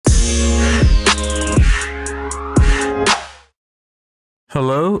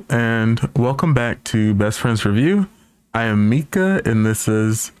Hello and welcome back to Best Friends Review. I am Mika and this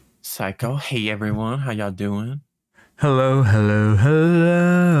is Psycho. Hey everyone, how y'all doing? Hello.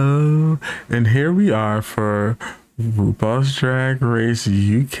 And here we are for RuPaul's Drag Race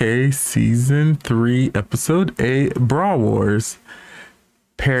UK Season 3 Episode 8 Brawl Wars,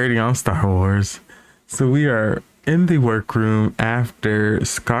 parody on Star Wars. So we are in the workroom after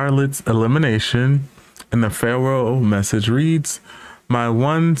Scarlett's elimination and the farewell message reads, "My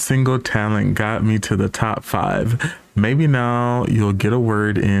one single talent got me to the top 5. Maybe now you'll get a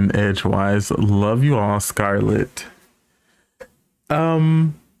word in edgewise. Love you all, Scarlett." I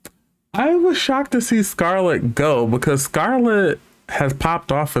was shocked to see Scarlett go because Scarlett has popped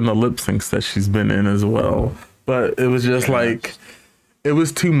off in the lip syncs that she's been in as well. But it was just like, it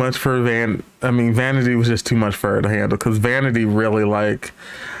was too much for Vanity was just too much for her to handle because Vanity really let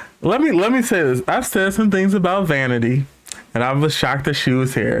me say this. I've said some things about Vanity and I was shocked that she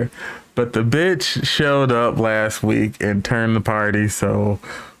was here, but the bitch showed up last week and turned the party. So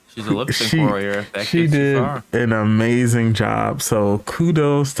she's a lip sync warrior. She did an amazing job. So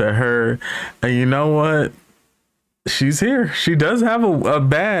kudos to her. And you know what? She's here. She does have a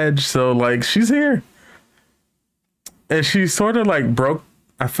badge. So she's here. And she sort of broke.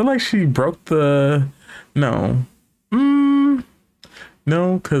 I feel like she broke the. No,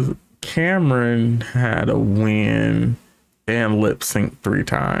 because Cameron had a win and lip sync 3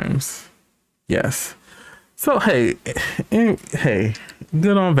 times. Yes. So hey,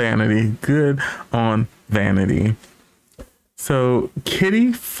 good on Vanity. Good on Vanity. So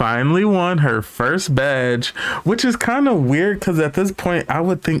Kitty finally won her first badge, which is kind of weird because at this point I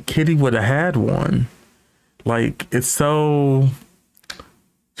would think Kitty would have had one.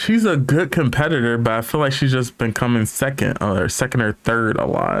 She's a good competitor, but I feel like she's just been coming second or third a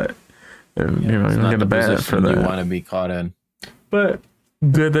lot. And you get a badge for that. You want to be caught in. But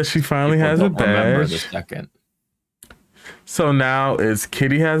good that she finally has a badge. The second. So now it's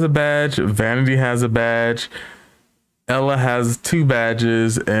Kitty has a badge, Vanity has a badge, Ella has 2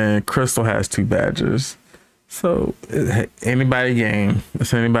 badges, and Crystal has 2 badges. So anybody game.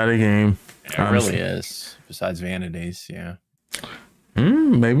 It's anybody game. It really is. Besides Vanity's, yeah.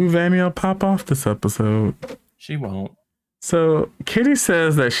 Maybe Vanity will pop off this episode. She won't. So Kitty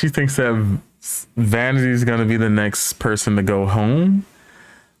says that she thinks that Vanity's going to be the next person to go home.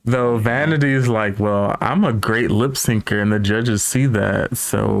 Though Vanity's like, well, I'm a great lip syncer and the judges see that.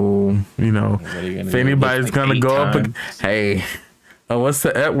 So, if anybody's going to go up, hey, what's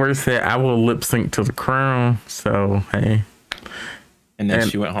the Edward said? I will lip sync to the crown. So, hey. And then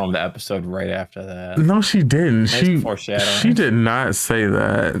she went home the episode right after that. No, she didn't. Foreshadowing. She did not say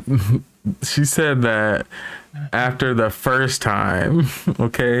that. She said that after the first time,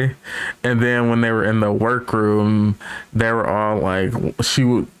 okay? And then when they were in the workroom, they were all like,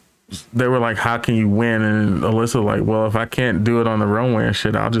 they were like, how can you win? And Alyssa was like, well, if I can't do it on the runway and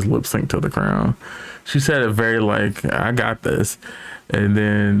shit, I'll just lip sync to the crown. She said it very I got this. And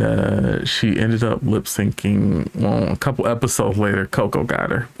then she ended up lip syncing. Well, a couple episodes later, Coco got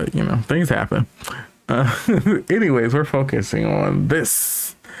her. But, things happen. Anyways, we're focusing on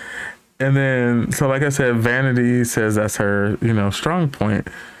this. And then, so like I said, Vanity says that's her, strong point.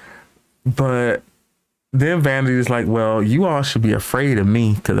 But then Vanity's like, well, you all should be afraid of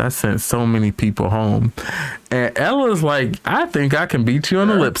me because I sent so many people home. And Ella's like, I think I can beat you on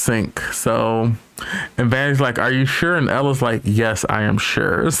the lip sync. So, and Vanity's like, are you sure? And Ella's like, yes, I am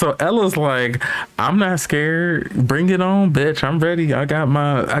sure. So Ella's like, I'm not scared. Bring it on, bitch. I'm ready. I got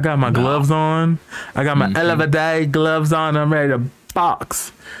my gloves on. I got my Ella Day gloves on. I'm ready to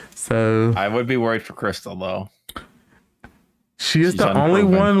box. So I would be worried for Crystal though. She's the only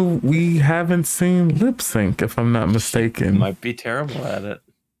one we haven't seen lip sync, if I'm not mistaken. She might be terrible at it.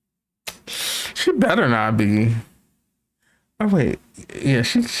 She better not be. Oh wait, yeah,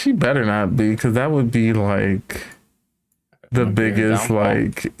 she better not be because that would be like the biggest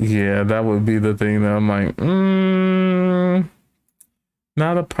that would be the thing that I'm like,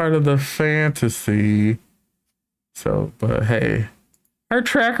 not a part of the fantasy. So, but hey. Her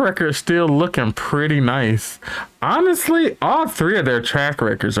track record is still looking pretty nice. Honestly, all 3 of their track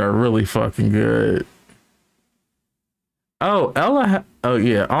records are really fucking good. Oh, Ella. Oh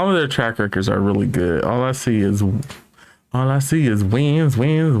yeah, all of their track records are really good. All I see is wins,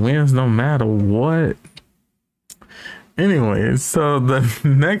 no matter what. Anyway, so the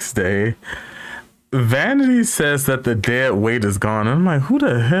next day, Vanity says that the dead weight is gone. I'm like, who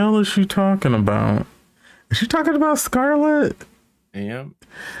the hell is she talking about? Is she talking about Scarlett? Yep,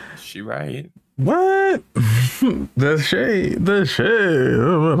 she right. What? The shade.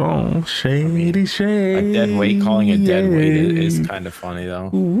 Shady, shady. A dead weight calling it dead weight is kind of funny though.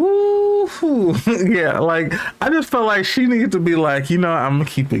 Woo! Yeah, like I just felt like she needed to be like, you know, I'm gonna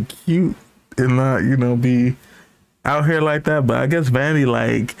keep it cute and not, you know, be out here like that. But I guess Vandy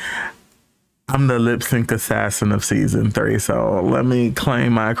like, I'm the lip sync assassin of season 3, so let me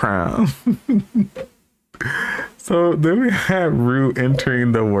claim my crown. So then we had Ru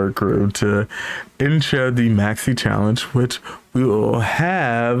entering the workroom to intro the Maxi Challenge, which we will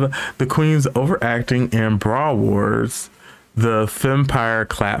have the queens overacting in Bra Wars. The Fempire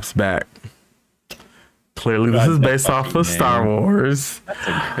claps back. Clearly, this is based off of Star Wars. That's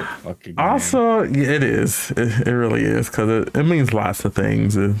a good fucking name. Also, it is. It really is, because it means lots of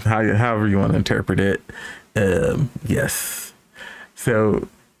things, however you want to interpret it. Yes. So,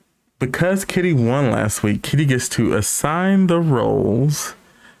 because Kitty won last week, Kitty gets to assign the roles.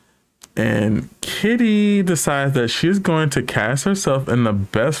 And Kitty decides that she's going to cast herself in the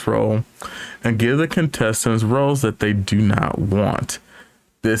best role and give the contestants roles that they do not want.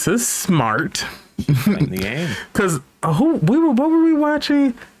 This is smart. In the game. Because what were we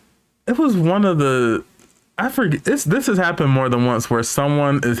watching? It was one of the, I forget. This has happened more than once where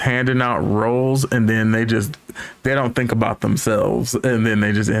someone is handing out roles and then they don't think about themselves and then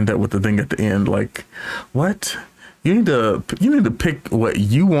they just end up with the thing at the end. Like, what? You need to pick what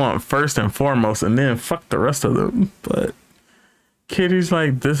you want first and foremost, and then fuck the rest of them. But Kitty's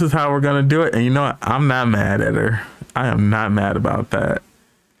like, this is how we're gonna do it, and you know what? I'm not mad at her. I am not mad about that.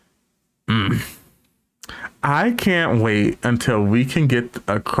 I can't wait until we can get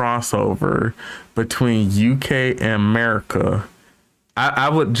a crossover between UK and America. I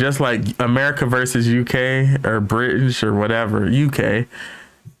would just like America versus UK or British or whatever, UK.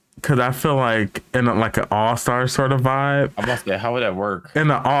 Because I feel like in like an all-star sort of vibe. I'm about to say, how would that work? In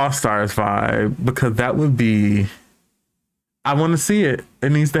the all-stars vibe, because that would be, I want to see it.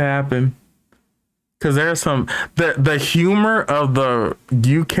 It needs to happen. Because there's some, the humor of the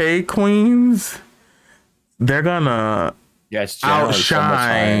UK queens, they're gonna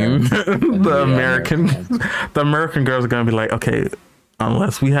outshine the American girls are gonna be like, okay,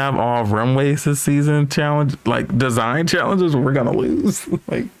 unless we have all runways this season challenge, like design challenges, we're gonna lose.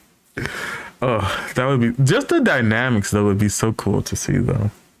 Like, oh, that would be just the dynamics that would be so cool to see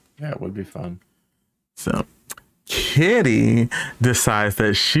though. Yeah, it would be fun. So Kitty decides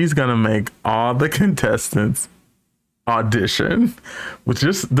that she's gonna make all the contestants audition, which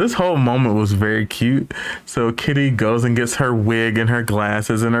this whole moment was very cute. So Kitty goes and gets her wig and her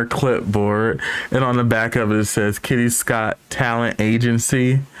glasses and her clipboard, and on the back of it says Kitty Scott Talent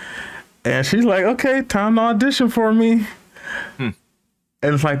Agency, and she's like, okay, time to audition for me.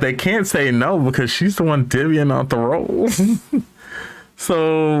 And it's like they can't say no because she's the one divvying out the roles.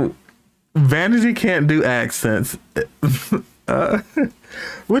 So Vanity can't do accents,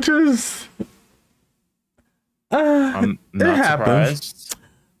 which is I'm not surprised.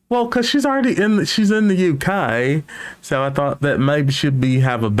 Well, because she's in the UK, so I thought that maybe she'd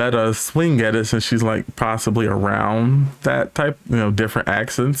have a better swing at it since she's like possibly around that type, different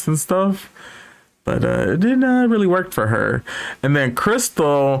accents and stuff. But it didn't really work for her. And then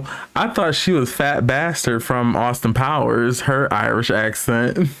Crystal, I thought she was Fat Bastard from Austin Powers, her Irish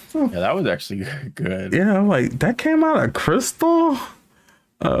accent. Yeah, that was actually good. Yeah, I'm like, that came out of Crystal?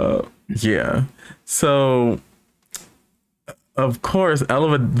 Yeah. So, of course,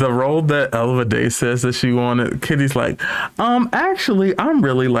 the role that Elva Day says that she wanted, Kitty's like, actually, I'm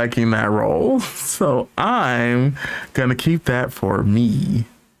really liking that role. So I'm going to keep that for me.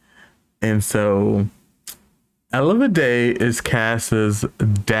 And so Elva Day is cast as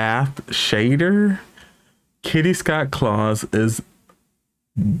Daft Shader. Kitty Scott Claus is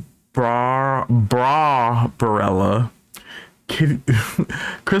Bra Barella.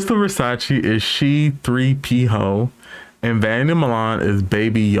 Crystal Versace is She 3P Ho. And Vanity Milan is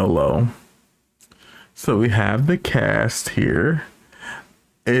Baby YOLO. So we have the cast here.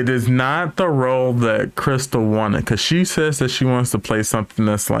 It is not the role that Crystal wanted, because she says that she wants to play something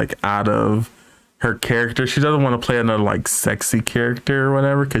that's like out of her character. She doesn't want to play another like sexy character or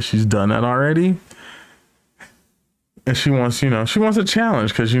whatever, because she's done that already. And she wants, a challenge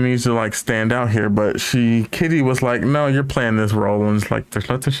because she needs to like stand out here. But Kitty was like, no, you're playing this role. And it's like, there's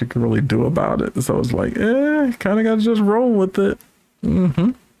nothing she can really do about it. So it's like, kind of got to just roll with it.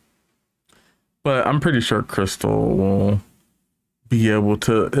 But I'm pretty sure Crystal will be able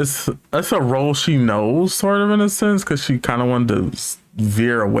to, it's a role she knows sort of in a sense, because she kind of wanted to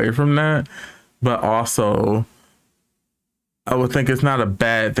veer away from that. But also, I would think it's not a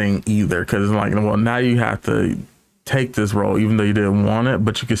bad thing either, because it's like, well, now you have to take this role even though you didn't want it,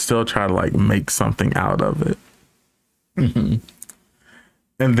 but you can still try to like make something out of it.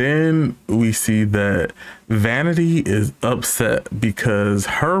 And then we see that Vanity is upset because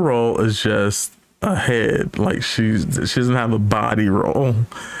her role is just a head. Like she doesn't have a body role.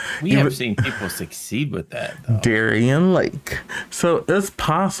 We have seen people succeed with that, though. Darian Lake. So it's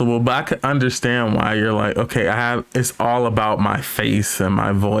possible, but I could understand why you're like, okay, it's all about my face and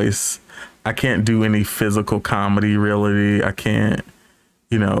my voice. I can't do any physical comedy really. I can't,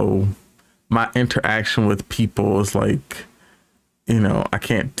 my interaction with people is like, I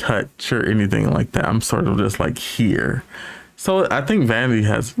can't touch or anything like that. I'm sort of just like here. So I think Vanity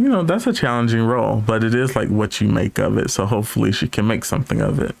has, that's a challenging role, but it is like what you make of it. So hopefully she can make something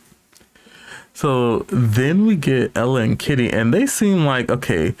of it. So then we get Ella and Kitty, and they seem like,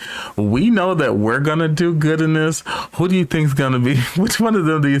 okay, we know that we're going to do good in this. Who do you think is going to be, which one of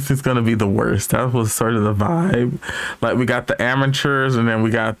them do you think is going to be the worst? That was sort of the vibe. Like we got the amateurs and then we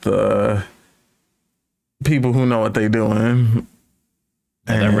got the people who know what they're doing.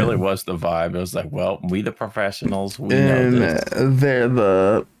 And that really was the vibe. It was like, well, we the professionals, we know this. They're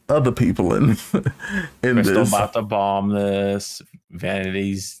the other people in Crystal this. about to bomb this.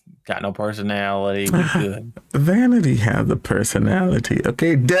 Vanity's got no personality. We good. Vanity has a personality.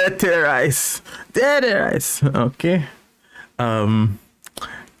 Okay, dirty rice. Okay.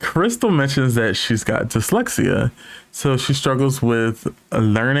 Crystal mentions that she's got dyslexia, so she struggles with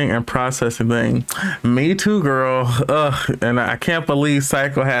learning and processing things. Me too, girl. And I can't believe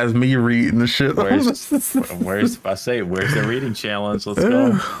Psycho has me reading the shit. Where's the reading challenge? Let's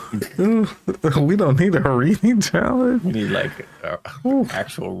go. We don't need a reading challenge. We need like an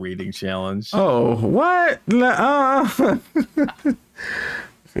actual reading challenge. Oh, what? Just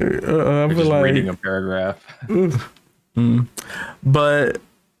like, reading a paragraph. But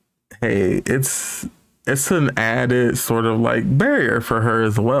hey, it's an added sort of like barrier for her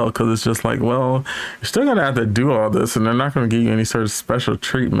as well, because it's just like, well, you're still gonna have to do all this and they're not gonna give you any sort of special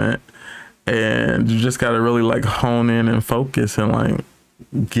treatment, and you just gotta really like hone in and focus and like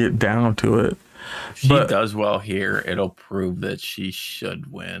get down to it. If she does well here, it'll prove that she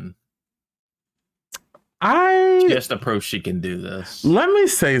should win. She has to prove she can do this. Let me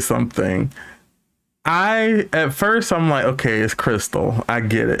say something. At first I'm like, okay, it's Crystal, I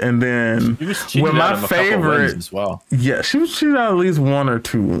get it, and then when my favorite as well, yeah, she had at least one or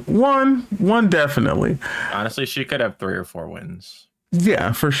two, one definitely. Honestly, she could have 3 or 4 wins.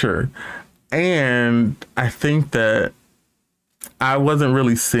 Yeah, for sure. And I think that I wasn't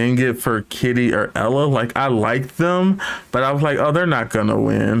really seeing it for Kitty or Ella. Like I liked them, but I was like, oh, they're not gonna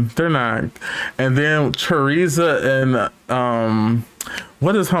win. They're not. And then Teresa and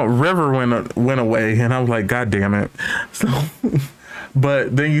what is her River went away, and I was like, God damn it. So,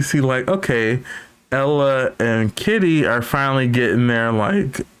 but then you see like, okay, Ella and Kitty are finally getting there.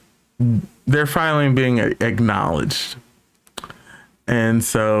 Like they're finally being acknowledged. And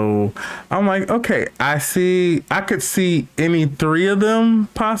so I'm like, okay, I could see any 3 of them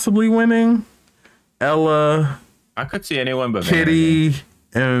possibly winning. Ella, I could see anyone but Kitty,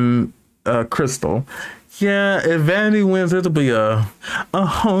 Vanity. And Crystal. Yeah, if Vanity wins, it'll be a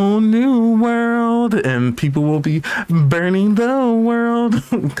whole new world, and people will be burning the world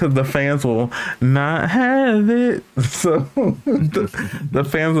because the fans will not have it. So the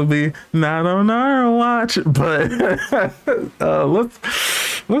fans will be not on our watch. But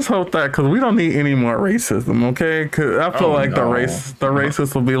let's hope that, because we don't need any more racism, okay? Because I feel like the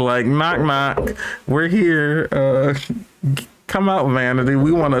racists will be like, knock knock, we're here. Come out, Vanity.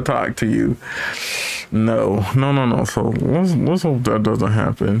 We want to talk to you. No. So let's hope that doesn't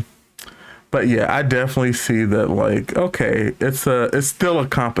happen. But yeah, I definitely see that. Like, okay, it's still a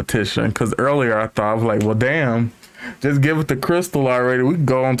competition. Because earlier I thought, I was like, well, damn, just give it to Crystal already. We can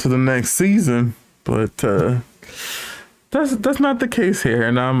go on to the next season. But that's not the case here,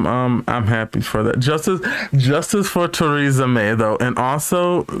 and I'm happy for that. Justice for Theresa May, though. And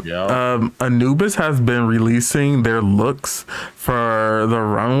also Anubis has been releasing their looks for the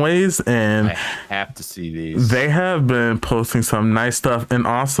runways, and I have to see these. They have been posting some nice stuff, and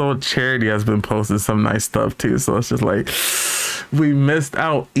also Charity has been posting some nice stuff too. So it's just like we missed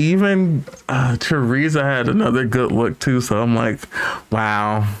out. Even Theresa had another good look too. So I'm like,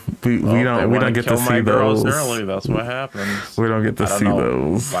 wow, we don't get to see those early. That's what happened. We don't get to see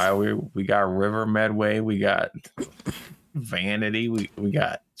those. Why we got River Medway, we got Vanity, we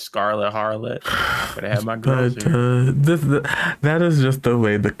got Scarlet Harlot. But I have my girls here. That is just the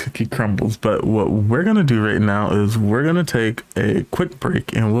way the cookie crumbles. But what we're gonna do right now is we're gonna take a quick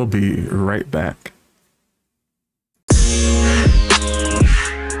break, and we'll be right back.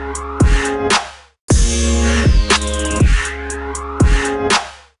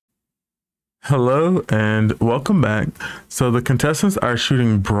 Hello and welcome back. So the contestants are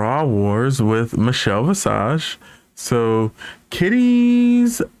shooting bra wars with Michelle Visage. So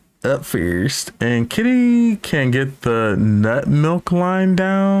Kitty's up first, and Kitty can't get the nut milk line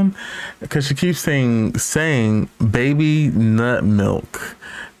down because she keeps saying baby nut milk.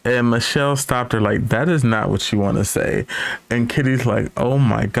 And Michelle stopped her like, that is not what you want to say. And Kitty's like, oh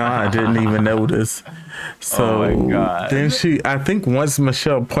my God, I didn't even notice. So then I think once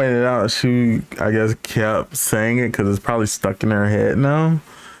Michelle pointed out, she, I guess, kept saying it because it's probably stuck in her head now.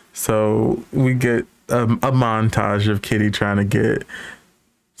 So we get a montage of Kitty trying to get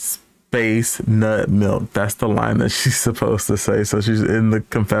space nut milk. That's the line that she's supposed to say. So she's in the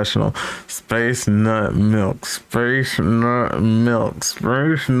confessional. Space nut milk. Space nut milk.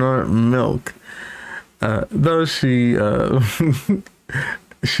 Space nut milk. Though she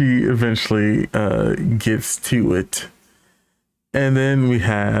she eventually gets to it. And then we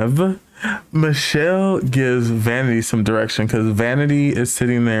have Michelle gives Vanity some direction because Vanity is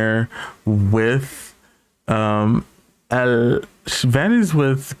sitting there with Vanity's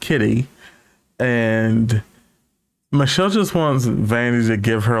with Kitty, and Michelle just wants Vanity to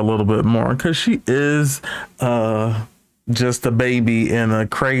give her a little bit more because she is just a baby in a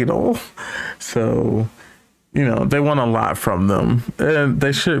cradle. So, you know, they want a lot from them, and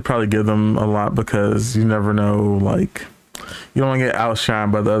they should probably give them a lot because you never know, like, you don't want to get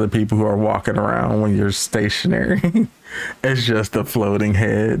outshined by the other people who are walking around when you're stationary. It's just a floating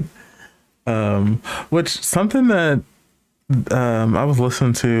head. Which something that I was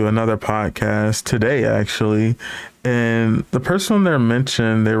listening to another podcast today actually, and the person there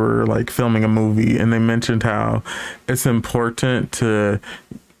mentioned they were like filming a movie, and they mentioned how it's important to,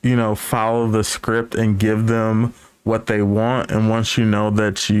 you know, follow the script and give them what they want, and once you know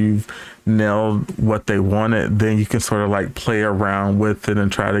that you've nailed what they wanted, then you can sort of like play around with it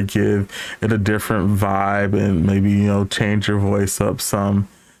and try to give it a different vibe and maybe, you know, change your voice up some.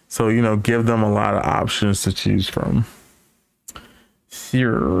 So, you know, give them a lot of options to choose from.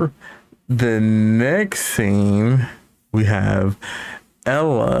 Here, the next scene we have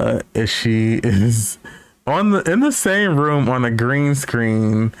Ella, she is in the same room on a green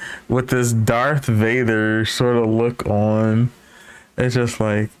screen with this Darth Vader sort of look on. It's just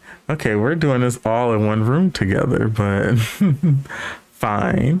like, okay, we're doing this all in one room together, but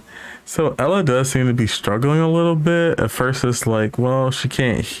fine. So Ella does seem to be struggling a little bit. At first it's like, well, she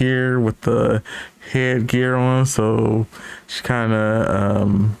can't hear with the headgear on, so she kind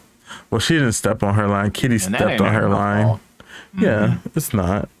of, well, she didn't step on her line. Kitty stepped on her line. Yeah, it's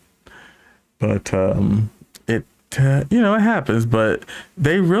not. But you know, it happens. But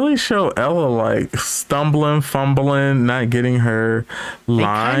they really show Ella like stumbling, fumbling, not getting her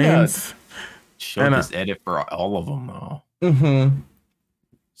lines. Show this edit for all of them though. Mm-hmm.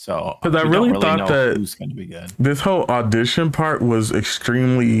 So because I really thought that who's going to be good. This whole audition part was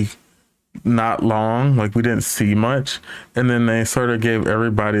extremely not long, like we didn't see much, and then they sort of gave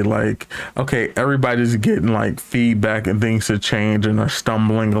everybody like, okay, everybody's getting like feedback and things to change and are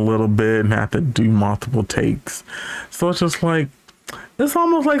stumbling a little bit and have to do multiple takes. So it's just like, it's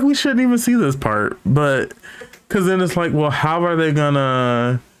almost like we shouldn't even see this part, but because then it's like, well, how are they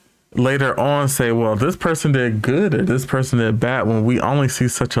gonna later on say, well, this person did good or this person did bad, when we only see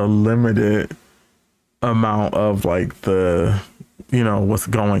such a limited amount of like the, you know, what's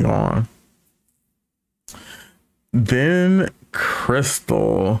going on. Then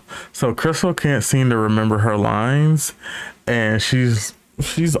Crystal. So Crystal can't seem to remember her lines, and she's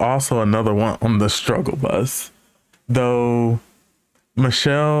also another one on the struggle bus. Though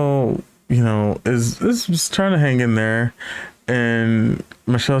Michelle, you know, is just trying to hang in there, and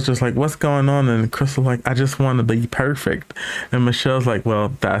Michelle's just like, what's going on? And Crystal's like, I just want to be perfect. And Michelle's like,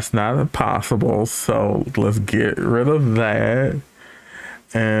 well, that's not possible, so let's get rid of that.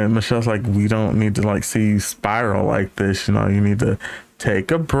 And Michelle's like, we don't need to like see you spiral like this. You know, you need to take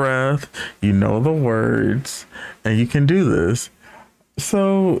a breath. You know the words, and you can do this.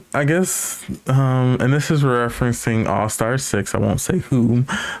 So I guess, and this is referencing All-Star 6. I won't say who,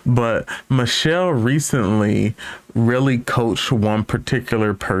 but Michelle recently really coached one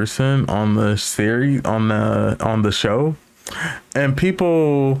particular person on the series, on the show, and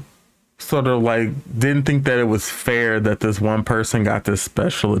people sort of like didn't think that it was fair that this one person got this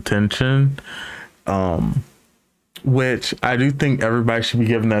special attention, which I do think everybody should be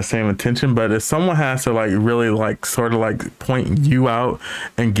given that same attention. But if someone has to like really like sort of like point you out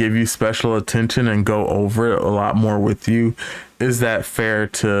and give you special attention and go over it a lot more with you, is that fair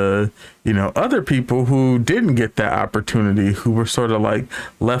to, you know, other people who didn't get that opportunity, who were sort of like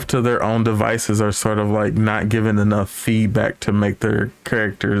left to their own devices, or sort of like not given enough feedback to make their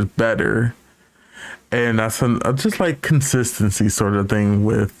characters better? And that's just like consistency sort of thing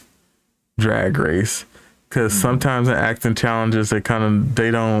with Drag Race. Because sometimes in acting challenges, they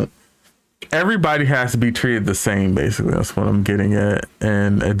don't, everybody has to be treated the same, basically. That's what I'm getting at.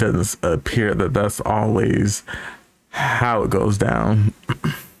 And it doesn't appear that that's always how it goes down.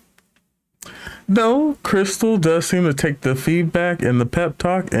 Though Crystal does seem to take the feedback and the pep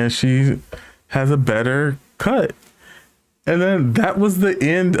talk, and she has a better cut. And then that was the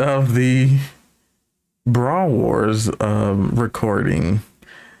end of the Brawl Wars recording.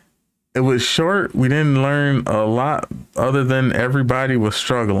 It was short. We didn't learn a lot other than everybody was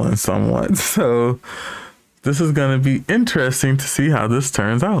struggling somewhat. So this is going to be interesting to see how this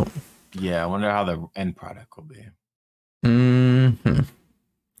turns out. Yeah, I wonder how the end product will be. Mm-hmm.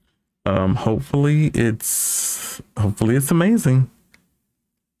 Hopefully it's amazing.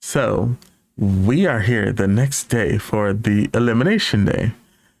 So we are here the next day for the elimination day,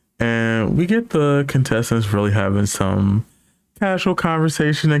 and we get the contestants really having some casual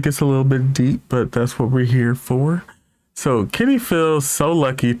conversation that gets a little bit deep, but that's what we're here for. So Kitty feels so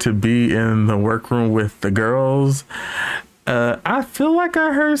lucky to be in the workroom with the girls. I feel like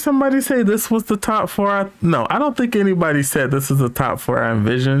I heard somebody say this was the top four. No, I don't think anybody said this is the top four I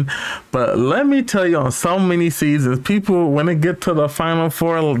envisioned. But let me tell you, on so many seasons, people, when they get to the final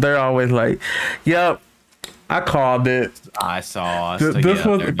four, they're always like, yep, I called it. I saw us. This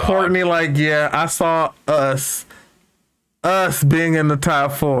was Courtney, like, yeah, I saw us being in the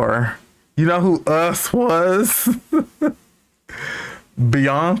top four. You know who us was?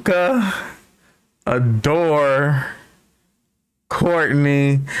 Bianca, Adore,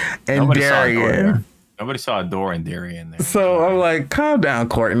 Courtney, and Darian. Nobody saw Adore and Darian there. So I'm like, calm down,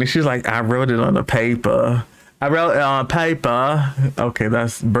 Courtney. She's like, I wrote it on the paper. I wrote it on paper. Okay,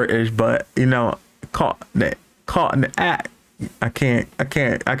 that's British, but you know, caught in the act. I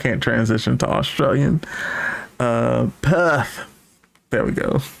can't transition to Australian. Perth. There we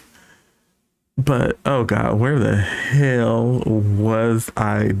go. But oh god, where the hell was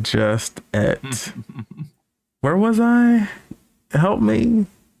I just at? Where was I? Help me.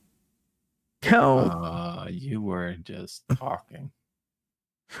 Help. You were just talking.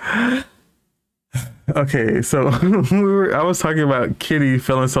 Okay, so I was talking about Kitty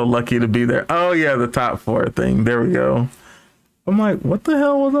feeling so lucky to be there. Oh yeah, the top four thing. There we go. I'm like, what the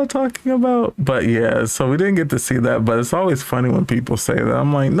hell was I talking about? But yeah, so we didn't get to see that, but it's always funny when people say that.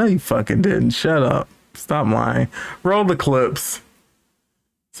 I'm like, no, you fucking didn't. Shut up. Stop lying. Roll the clips.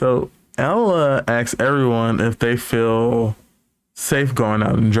 So Ella asks everyone if they feel safe going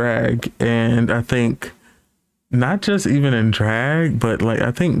out in drag. And I think not just even in drag, but like, I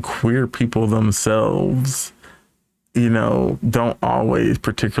think queer people themselves, you know, don't always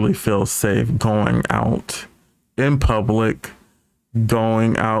particularly feel safe going out in public,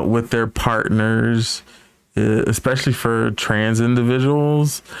 going out with their partners, especially for trans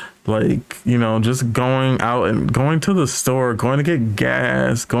individuals. Like, you know, just going out and going to the store, going to get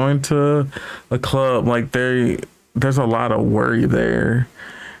gas, going to a club, like there's a lot of worry there.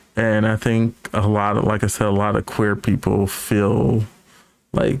 And I think a lot of, like I said, a lot of queer people feel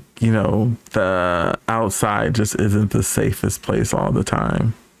like, you know, the outside just isn't the safest place all the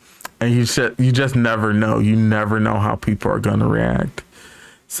time. And you just never know. You never know how people are going to react.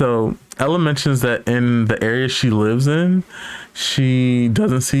 So Ella mentions that in the area she lives in, she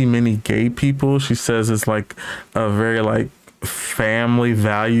doesn't see many gay people. She says it's like a very like family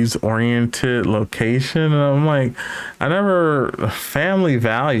values oriented location. And I'm like, family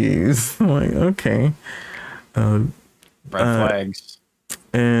values. I'm like, okay. Red flags.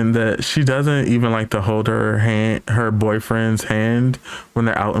 And that she doesn't even like to hold her boyfriend's hand when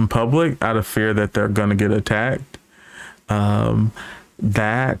they're out in public out of fear that they're going to get attacked.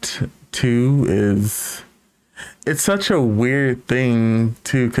 That too it's such a weird thing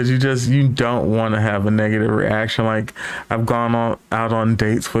too, because you don't want to have a negative reaction. Like, I've gone out on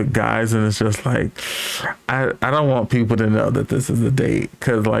dates with guys, and it's just like, I don't want people to know that this is a date,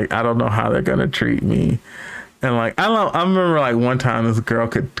 because like, I don't know how they're gonna treat me. And like, I remember like one time this girl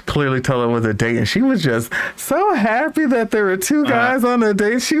could clearly tell it was a date, and she was just so happy that there were two guys on a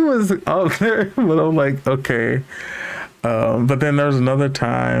date. She was out there, but I'm like, okay. But then there was another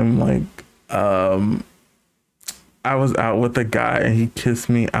time, like, I was out with a guy and he kissed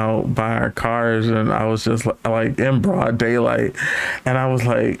me out by our cars, and I was just like in broad daylight, and I was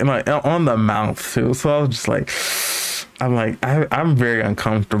like, and like on the mouth too. So I was just like, I'm very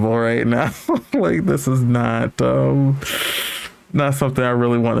uncomfortable right now. Like, this is not something I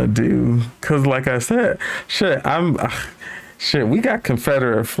really want to do. Cause like I said, shit, Shit, we got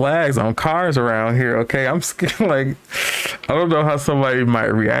Confederate flags on cars around here. Okay, I'm scared. Like, I don't know how somebody might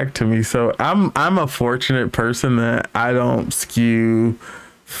react to me. So I'm a fortunate person that I don't skew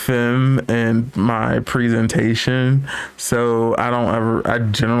femme in my presentation, so I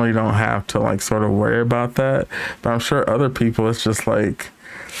generally don't have to like sort of worry about that. But I'm sure other people, it's just like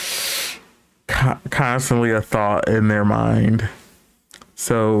constantly a thought in their mind.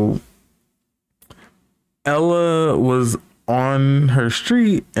 So Ella was on her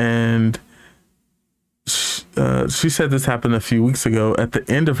street, and she said this happened a few weeks ago. At the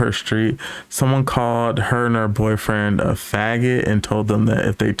end of her street, someone called her and her boyfriend a faggot and told them that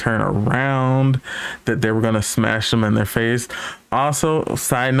if they turn around, that they were going to smash them in their face. Also,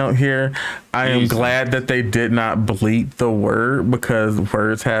 side note here, I am glad that they did not bleep the word, because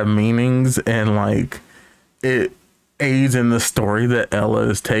words have meanings, and like it aids in the story that Ella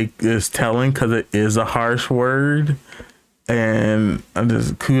is telling, because it is a harsh word, and I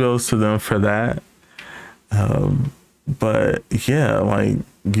just kudos to them for that. But yeah, like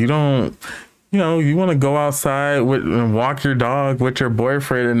you don't, you want to go outside and walk your dog with your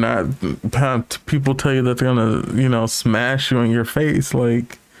boyfriend and not have people tell you that they're gonna, smash you in your face.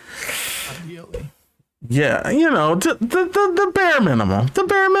 Like, yeah, the bare minimum, the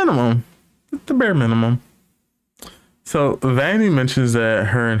bare minimum. So Vanity mentions that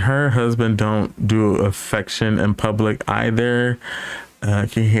her and her husband don't do affection in public either. I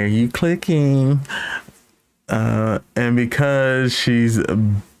can hear you clicking. And because she's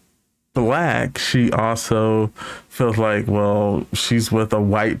Black, she also feels like, well, she's with a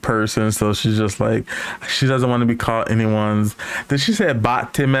white person, so she's just like, she doesn't want to be called anyone's, did she say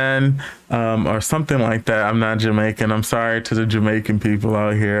Batiman, or something like that? I'm not Jamaican. I'm sorry to the Jamaican people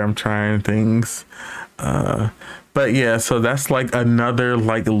out here. I'm trying things. But yeah, so that's like another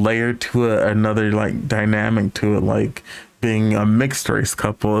like layer to it, another like dynamic to it, like being a mixed race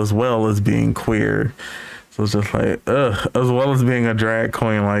couple as well as being queer. So it's just like, ugh, as well as being a drag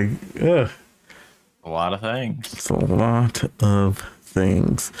queen, like, ugh. A lot of things. It's a lot of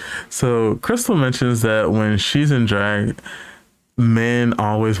things. So Crystal mentions that when she's in drag, men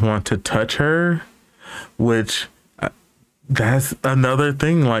always want to touch her, which that's another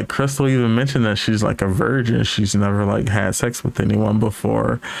thing. Like Crystal even mentioned that she's like a virgin. She's never like had sex with anyone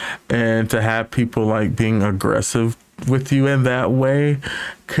before. And to have people like being aggressive with you in that way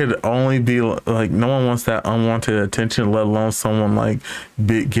could only be like, no one wants that unwanted attention, let alone someone like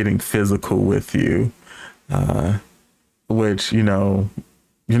getting physical with you, which you're not,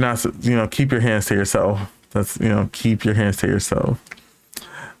 keep your hands to yourself. That's, keep your hands to yourself.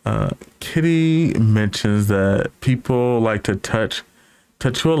 Kitty mentions that people like to touch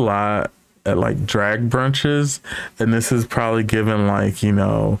you a lot at like drag brunches, and this is probably given like,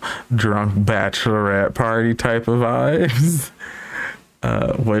 drunk bachelorette party type of vibes,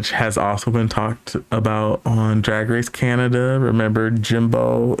 which has also been talked about on Drag Race Canada. Remember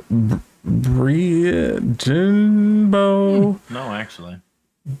Jimbo? No, actually.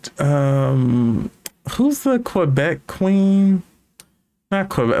 Who's the Quebec queen? Not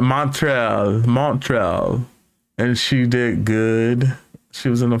Quebec, Montreal, and she did good. She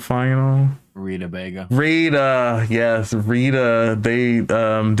was in the final. Rita Vega. Yes, Rita. They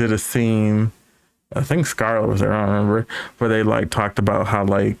did a scene. I think Scarlett was there. I don't remember, where they like talked about how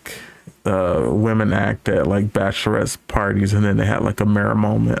like women act at like bachelorettes parties, and then they had like a mirror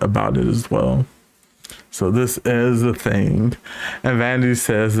moment about it as well. So this is a thing. And Vandy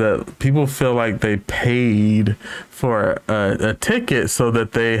says that people feel like they paid for a ticket so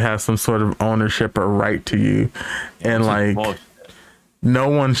that they have some sort of ownership or right to you, and like. No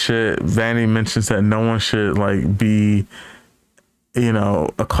one should, Vanny mentions that no one should like be,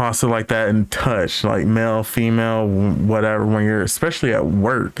 accosted like that and touched, like male, female, whatever, when you're, especially at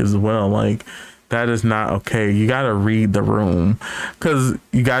work as well. Like that is not okay. You got to read the room, because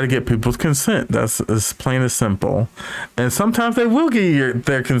you got to get people's consent. That's as plain as simple. And sometimes they will get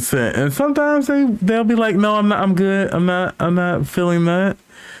their consent, and sometimes they'll be like, no, I'm not, I'm good. I'm not feeling that.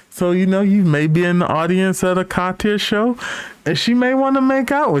 So, you may be in the audience at a Katya show, and she may want to make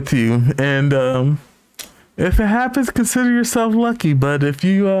out with you. And if it happens, consider yourself lucky. But if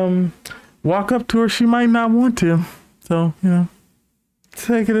you walk up to her, she might not want to. So,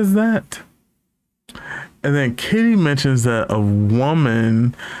 take it as that. And then Kitty mentions that a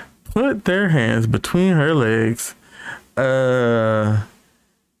woman put their hands between her legs.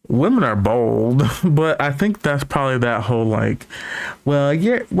 Women are bold, but I think that's probably that whole like,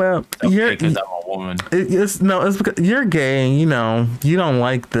 you're because I'm a woman. It's because you're gay, and, you don't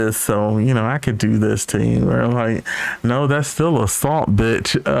like this, so I could do this to you. Or like, no, that's still assault,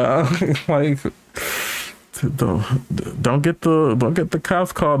 bitch. Like, Don't get the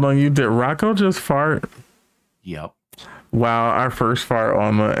cops called on you. Did Rocco just fart? Yep. Wow, our first fart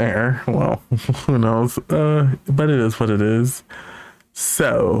on the air. Well, who knows? But it is what it is.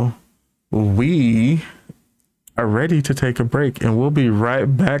 So we are ready to take a break, and we'll be right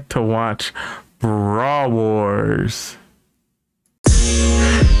back to watch Bra Wars.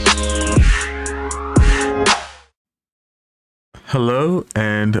 Hello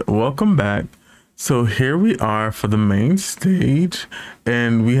and welcome back. So here we are for the main stage,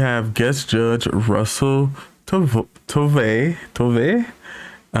 and we have guest judge Russell Tovey.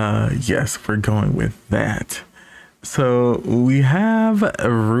 Yes, we're going with that. So we have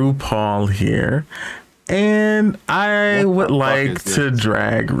RuPaul here, and I would like to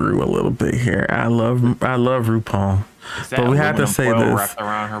drag Ru a little bit here. I love RuPaul. But we have to say this. Wrapped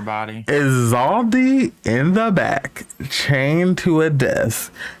around her body. Is Zaldi in the back, chained to a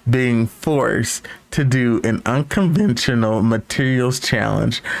desk, being forced to do an unconventional materials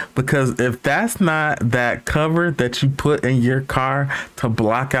challenge? Because if that's not that cover that you put in your car to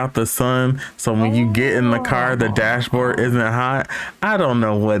block out the sun, so when you get in the car, the dashboard isn't hot, I don't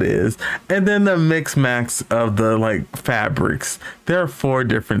know what is. And then the mix max of the fabrics. There are 4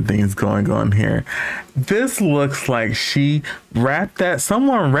 different things going on here. This looks like someone wrapped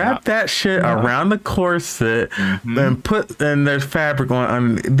that shit around the corset and there's fabric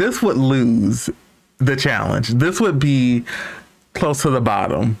on. This would lose the challenge. This would be close to the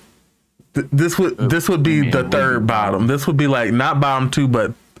bottom. This would be the third bottom. This would be not bottom 2,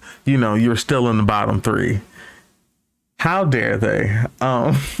 but you're still in the bottom 3. How dare they?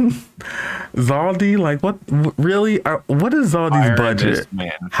 Zaldi, what really? What is Zaldi's budget?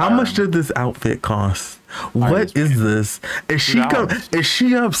 How much did this outfit cost? What is this? Is she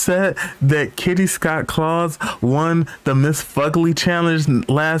upset that Kitty Scott Claus won the Miss Fugly challenge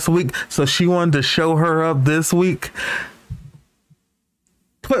last week, so she wanted to show her up this week?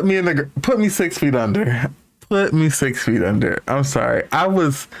 Put me 6 feet under. Put me 6 feet under. I'm sorry. I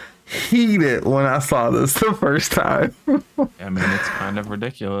was heated when I saw this the first time. I mean, it's kind of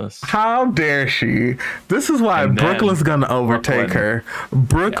ridiculous. How dare she? This is why Brooklyn's gonna overtake her.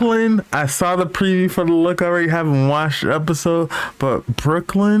 Brooklyn, yeah. I saw the preview for the look. I already haven't watched the episode, but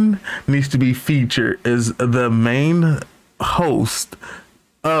Brooklyn needs to be featured as the main host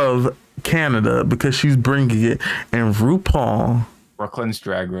of Canada because she's bringing it. And RuPaul, Brooklyn's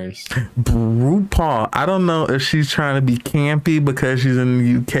Drag Race. RuPaul, I don't know if she's trying to be campy because she's in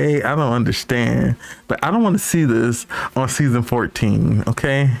the UK. I don't understand. But I don't want to see this on season 14,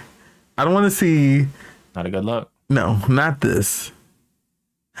 okay? I don't want to see... Not a good look. No, not this.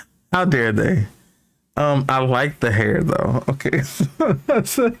 How dare they? I like the hair, though, okay?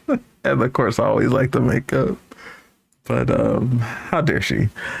 And, of course, I always like the makeup. But how dare she?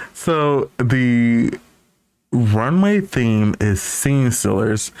 So, the runway theme is scene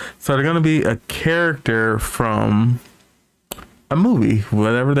stealers, so they're gonna be a character from a movie,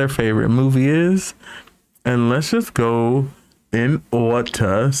 whatever their favorite movie is. And let's just go in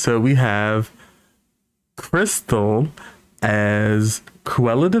order. So we have Crystal as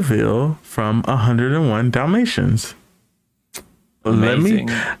Cruella de Vil from 101 Dalmatians. Amazing,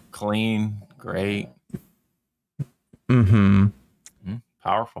 clean, great.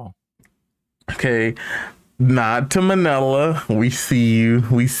 Powerful. Okay. Nod to Manila. We see you.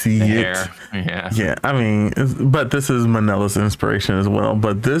 We see the it. Hair. Yeah. Yeah. I mean, but this is Manila's inspiration as well.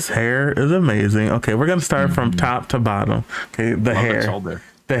 But this hair is amazing. Okay, we're gonna start from top to bottom. Okay, the hair. Shoulder.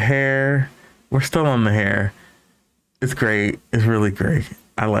 The hair. We're still on the hair. It's great. It's really great.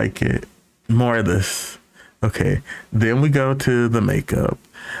 I like it. More of this. Okay. Then we go to the makeup.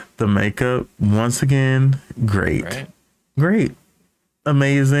 The makeup, once again, great. Great.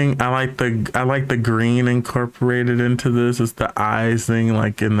 Amazing. I like the green incorporated into this. It's the eyes thing,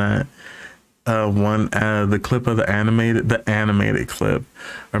 like in that the clip of the animated clip.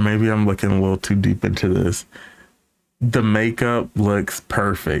 Or maybe I'm looking a little too deep into this. The makeup looks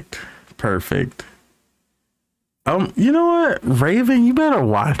perfect. You know what, Raven, you better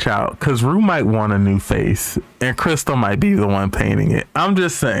watch out, because Ru might want a new face and Crystal might be the one painting it. I'm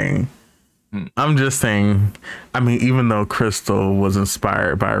just saying. I mean, even though Crystal was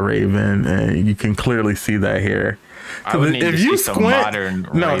inspired by Raven, and you can clearly see that here. If you squint,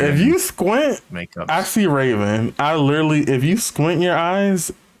 makeup. I see Raven. I literally, if you squint your eyes,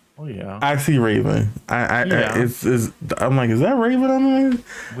 oh yeah, I see Raven. I'm like, is that Raven on there?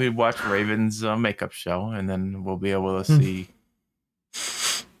 We watch Raven's makeup show, and then we'll be able to see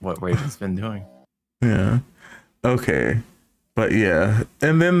what Raven's been doing. Yeah. Okay. But yeah,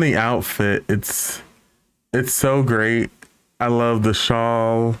 and then the outfit, it's so great. I love the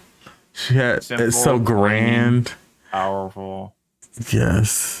shawl. She had Simple, it's so grand, powerful.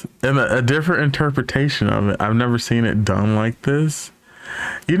 yes, and a different interpretation of it. I've never seen it done like this.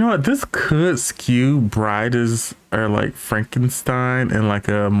 You know what? This could skew Brides or like Frankenstein and like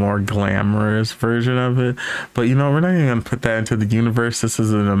a more glamorous version of it. But you know, we're not even gonna put that into the universe. This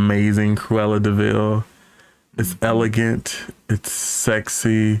is an amazing Cruella de Vil. It's elegant. It's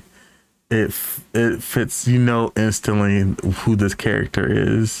sexy. It fits. You know instantly who this character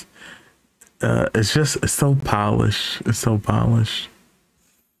is. It's so polished. It's so polished.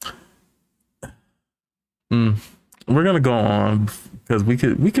 We're gonna go on because we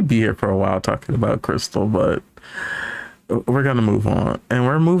could be here for a while talking about Crystal, but we're gonna move on, and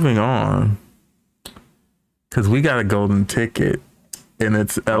we're moving on because we got a golden ticket, and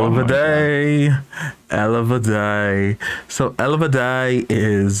it's Ella Day. So Ella Day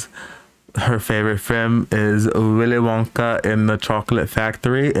is her favorite film is Willy Wonka in the Chocolate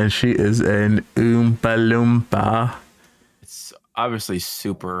Factory, and she is an Oompa Loompa. Obviously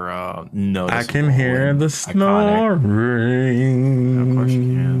super noticeable. I can hear the snoring. Of course you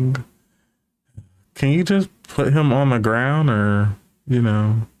can. Can you just put him on the ground, or you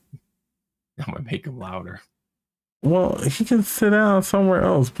know? I'm gonna make him louder. Well, he can sit down somewhere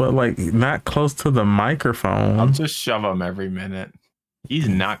else, but like not close to the microphone. I'll just shove him every minute. He's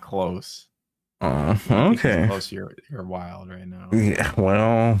not close. Oh, okay. Close, you're wild right now. Yeah.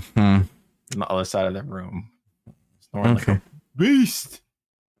 Well. On the other side of the room. Snoring Okay. like a beast.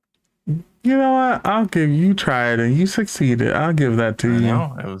 You know what? I'll give you tried and you succeeded. I'll give that to you.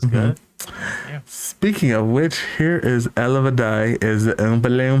 No, it was good. Yeah. Speaking of which, here is Ella Day is the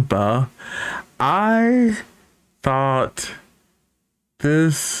Oompa Loompa. I thought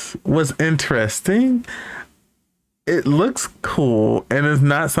this was interesting. It looks cool and it's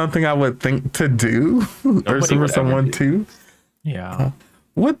not something I would think to do or for someone to. Yeah.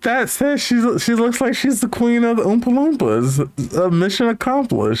 With that said, she looks like she's the queen of the Oompa Loompas. Mission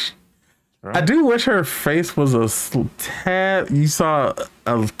accomplished. Right. I do wish her face was a tad. You saw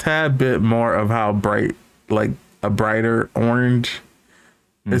a tad bit more of how bright, like a brighter orange.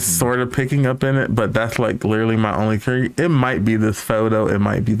 It's sort of picking up in it, but that's like literally my only theory. It might be this photo. It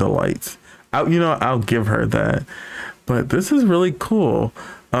might be the lights. I'll give her that. But this is really cool.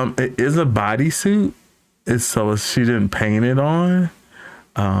 It is a bodysuit. So she didn't paint it on.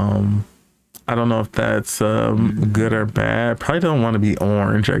 I don't know if that's good or bad. Probably don't want to be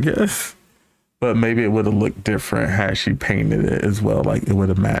orange, I guess. But maybe it would have looked different had she painted it as well. Like it would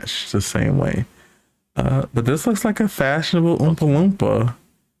have matched the same way. But this looks like a fashionable Oompa Loompa.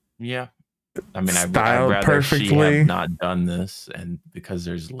 Yeah. I mean, I'd rather perfectly. She have not done this, and because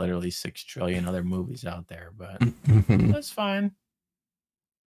there's literally 6 trillion other movies out there, but that's fine.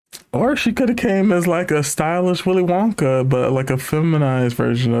 Or she could have came as like a stylish Willy Wonka, but like a feminized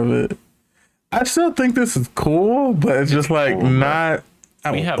version of it. I still think this is cool, but it's just like not.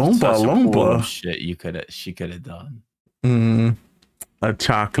 We have Oompa Loompa cool shit she could have done. A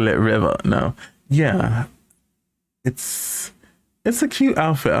chocolate river. No, yeah, it's a cute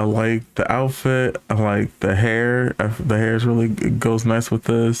outfit. I like the outfit. I like the hair. The hair is really it goes nice with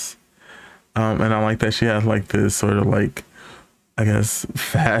this. And I like that she has like this sort of like, I guess,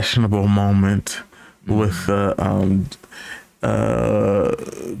 fashionable moment with the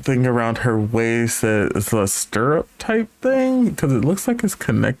thing around her waist that is a stirrup type thing because it looks like it's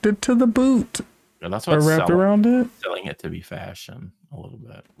connected to the boot. Yeah, that's what wrapped around it. Selling it to be fashion a little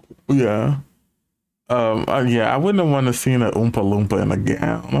bit. Yeah. Yeah, I wouldn't want to see an Oompa Loompa in a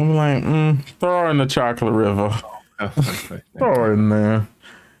gown. I'm like, throw her in the chocolate river. Throw her in there.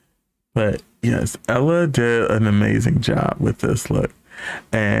 But yes, Ella did an amazing job with this look.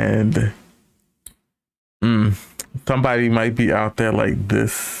 And somebody might be out there like,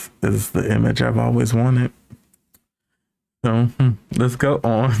 this is the image I've always wanted. So let's go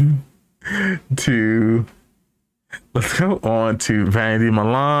on to Vanity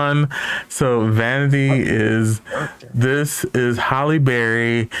Milan. So Vanity is Halle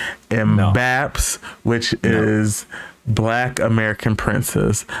Berry and Baps, which is Black American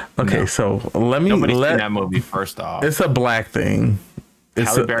Princess. Okay, so nobody's seen that movie. First off, it's a black thing.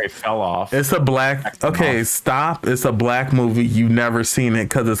 Halle Berry fell off. It's a black. Okay, stop. It's a black movie. You've never seen it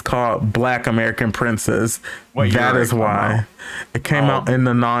because it's called Black American Princess. That is why it came out in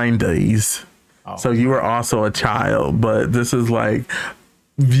the 90s. So you were also a child, but this is like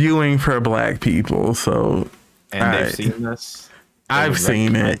viewing for black people. So they've seen this. I've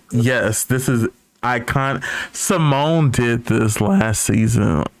seen it. Yes, this is iconic. Simone did this last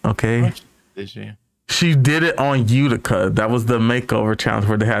season. Okay, did she? She did it on Utica. That was the makeover challenge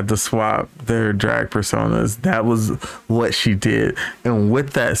where they had to swap their drag personas. That was what she did. And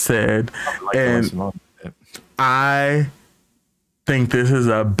with that said, I think this is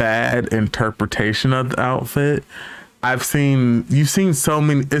a bad interpretation of the outfit. You've seen so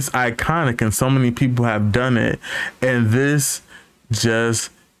many, it's iconic and so many people have done it. And this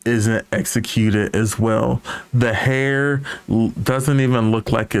just isn't executed as well. The hair doesn't even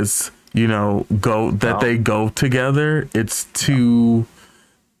look like it's, they go together. It's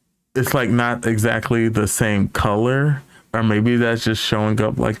like not exactly the same color, or maybe that's just showing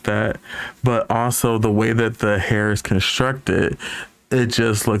up like that. But also the way that the hair is constructed, it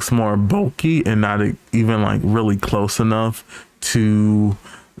just looks more bulky and not even like really close enough to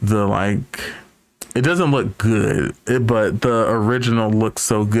the like, it doesn't look good, but the original looks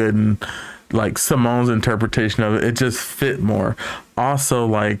so good. And like Simone's interpretation of it, it just fit more. Also,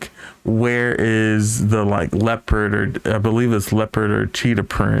 like, where is the like leopard, or I believe it's leopard or cheetah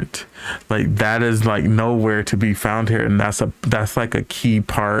print? Like that is like nowhere to be found here, and that's like a key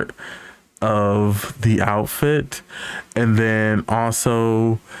part of the outfit. And then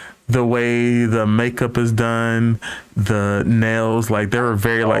also the way the makeup is done, the nails, like there were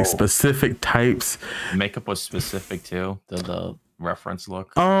very like specific types. Makeup was specific too. The reference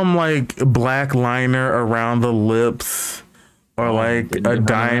look. Like black liner around the lips, or like a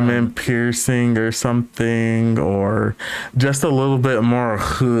diamond piercing or something, or just a little bit more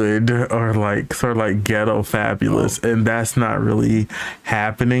hood, or like sort of like ghetto fabulous. And that's not really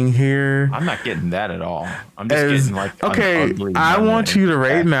happening here. I'm not getting that at all. I'm just getting like, okay, I want you to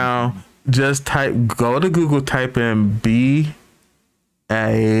right now just go to Google, type in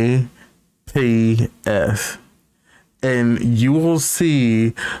BAPS, and you will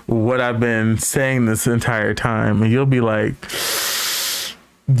see what I've been saying this entire time, and you'll be like,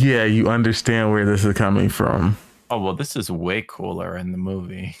 yeah, you understand where this is coming from. Oh, well, this is way cooler in the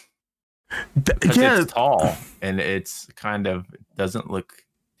movie. Because it's tall, and it's kind of doesn't look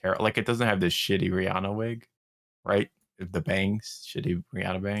terrible. Like, it doesn't have this shitty Rihanna wig, right? The bangs, shitty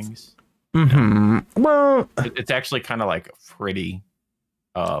Rihanna bangs. Mm-hmm. Well, it's actually kind of like pretty,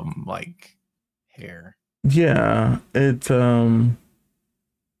 like hair. Yeah, it's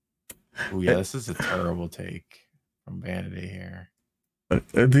Oh yeah, this is a terrible take from Vanity here.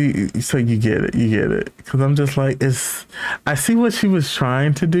 So you get it, because I'm just like, I see what she was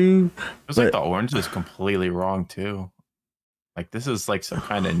trying to do. It's like the orange is completely wrong too. Like this is like some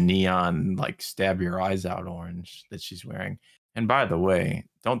kind of neon, like stab your eyes out orange that she's wearing. And by the way,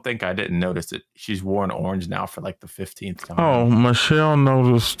 don't think I didn't notice it. She's worn orange now for like the 15th time. Oh, Michelle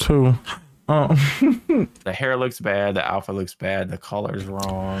noticed too. The hair looks bad. The outfit looks bad. The color's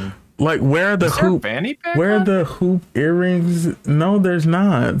wrong. Like, where are the hoop? Where are the hoop earrings? No, there's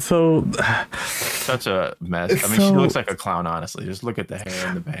not. So such a mess. I mean, she looks like a clown. Honestly, just look at the hair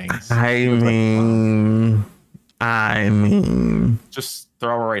and the bangs. I mean, just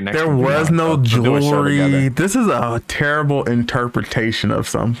throw her right next. There was no jewelry. This is a terrible interpretation of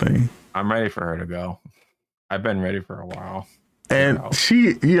something. I'm ready for her to go. I've been ready for a while. And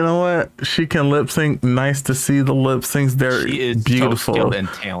she, you know what? She can lip sync. Nice to see the lip syncs. They're beautiful, so skilled and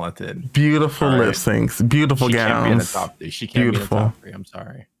talented. Beautiful lip syncs. Beautiful gowns. Can't be in the top 3. She can't be in the top 3. I'm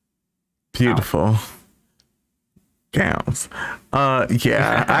sorry. Beautiful gowns.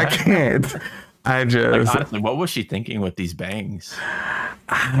 Yeah, I can't. I just like, honestly, what was she thinking with these bangs?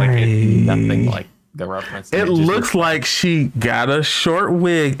 Like nothing like the reference. It looks like she got a short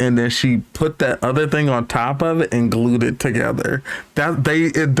wig and then she put that other thing on top of it and glued it together.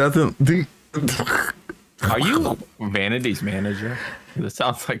 It doesn't. Are you Vanity's manager? It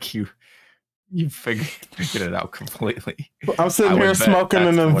sounds like you figured it out completely. I'm sitting here smoking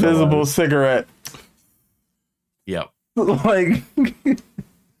an invisible cigarette. Yep. Like,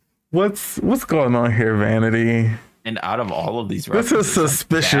 what's going on here, Vanity? And out of all of these references, this is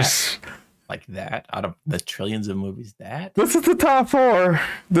suspicious. Like that, out of the trillions of movies, this is the top 4.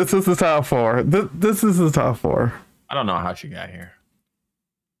 This is the top 4. This is the top 4. I don't know how she got here.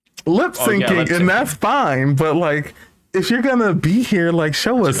 Lip syncing, and that's fine. But like, if you're gonna be here, like,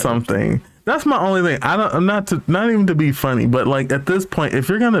 show us something. That's my only thing. I'm not even to be funny, but like at this point, if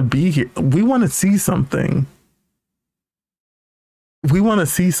you're gonna be here, we want to see something. We want to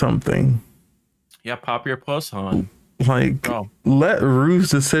see something. Yeah, pop your puss on. Like, let Ru's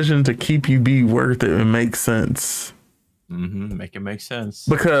decision to keep you be worth it and make sense. Make it make sense.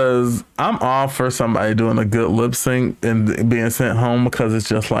 Because I'm all for somebody doing a good lip sync and being sent home, because it's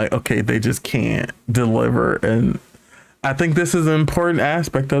just like, okay, they just can't deliver. And I think this is an important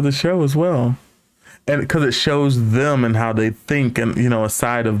aspect of the show as well. And because it shows them and how they think, and, you know, a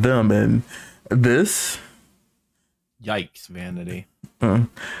side of them. And This. Yikes, Vanity.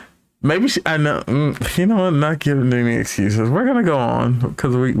 Maybe I know. You know what? Not giving any excuses. We're gonna go on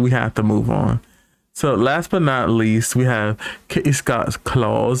because we have to move on. So last but not least, we have Kitty Scott's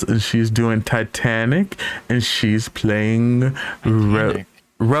Claus, and she's doing Titanic, and she's playing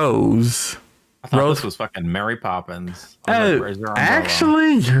Rose. I thought this was fucking Mary Poppins.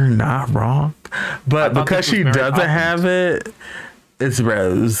 Actually, you're not wrong, but because she doesn't have it, it's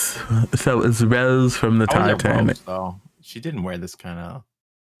Rose. So it's Rose from the Titanic. Rose, she didn't wear this kind of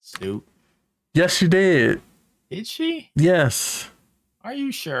suit. Yes, she did. Did she? Yes. Are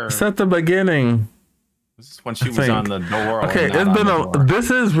you sure? It's at the beginning. This is when she was on the door. Okay,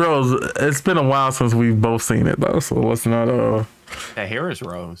 this is Rose. It's been a while since we've both seen it though, so it's not That hair is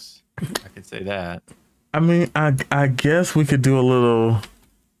Rose. I could say that. I mean, I guess we could do a little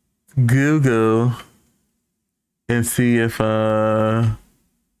Google and see if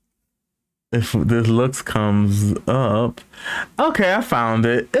this looks comes up. Okay, I found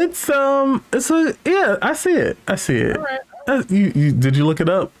it. It's yeah, I see it. All right. You did you look it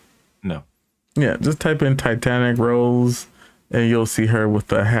up? No. Yeah, just type in Titanic Rose and you'll see her with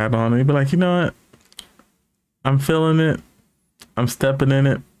the hat on. And you'll be like, you know what? I'm feeling it. I'm stepping in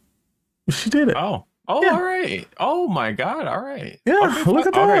it. She did it. Oh, yeah. All right. Oh my God. All right. Yeah, okay, look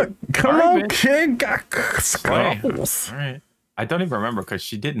at that. Right. Come on, kid. Got skulls. All right. I don't even remember because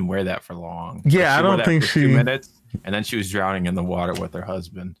she didn't wear that for long. Yeah, I don't think she. 2 minutes, and then she was drowning in the water with her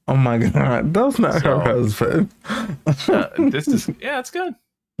husband. Oh my God, that's not her husband. This is it's good.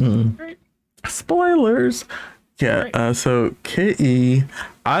 Great. Spoilers. Yeah. Right. So Kitty,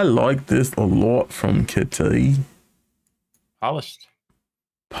 I like this a lot from Kitty. Polished.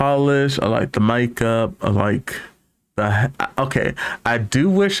 I like the makeup. I like the. Okay, I do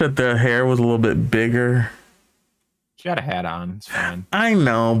wish that the hair was a little bit bigger. She got a hat on. It's fine. I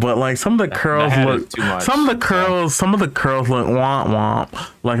know, but like some of the curls look too much. Some of the curls look womp,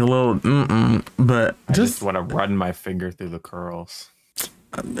 like a little But I just want to run my finger through the curls.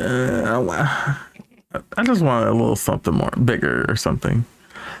 I just want a little something more bigger or something.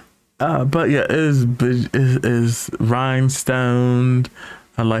 But yeah, it is rhinestoned.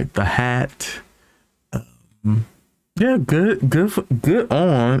 I like the hat. Yeah, good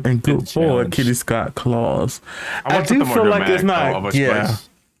on and good for Kitty Scott Claus. I do feel like it's not. Yeah,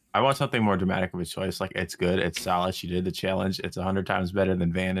 I want something more dramatic of a choice. Like it's good, it's solid. She did the challenge. It's 100 times better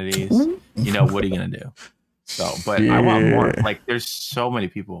than Vanity's. You know what are you gonna do? So, but yeah. I want more. Like there's so many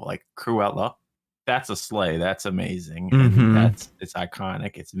people like Cruella. That's a sleigh. That's amazing. It's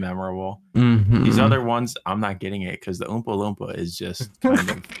iconic. It's memorable. These other ones, I'm not getting it because the Oompa Loompa is just kind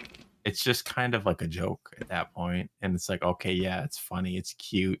of. It's just kind of like a joke at that point. And it's like, okay, yeah, it's funny. It's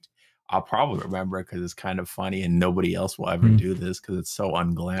cute. I'll probably remember it because it's kind of funny and nobody else will ever do this because it's so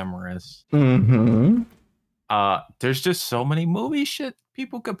unglamorous. There's just so many movie shit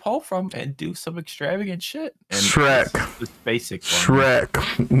people could pull from and do some extravagant shit. And Shrek. Just basic.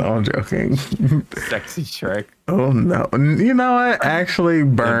 Shrek. No, I'm joking. Sexy Shrek. Oh, no. You know what? Actually,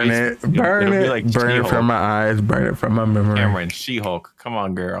 burn it from my eyes. Burn it from my memory. Cameron, She-Hulk. Come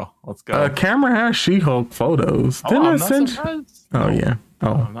on, girl. Let's go. Cameron has She-Hulk photos. Didn't I'm not surprised. Oh, yeah.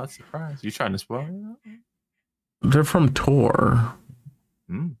 Oh, I'm not surprised. You trying to spoil me? They're from Tor.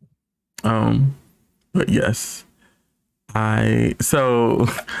 But yes. So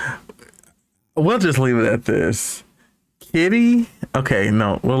we'll just leave it at this. Kitty? Okay,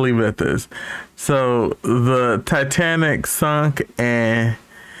 no, we'll leave it at this. So the Titanic sunk and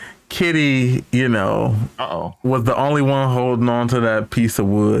Kitty, was the only one holding on to that piece of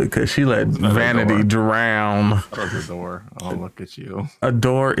wood because she let Vanity drown. That was a door. Oh, look at you. A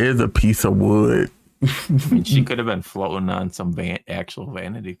door is a piece of wood. I mean, she could have been floating on some actual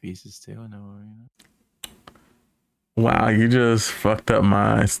vanity pieces too. Wow, you just fucked up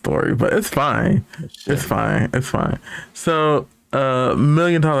my story, but it's fine. It's fine. So, $1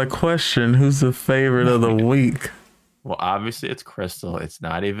 million question: who's the favorite of the week? Well, obviously it's Crystal. It's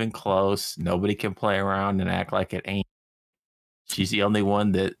not even close. Nobody can play around and act like it ain't. She's the only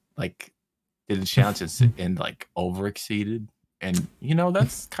one that did the challenge and over exceeded. And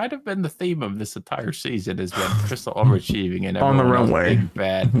that's kind of been the theme of this entire season has been Crystal overachieving and on the runway. Big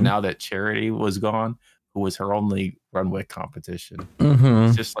bad. Now that Charity was gone, who was her only runway competition,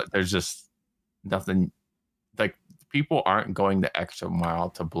 it's just there's just nothing. People aren't going the extra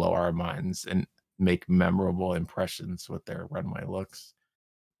mile to blow our minds and make memorable impressions with their runway looks.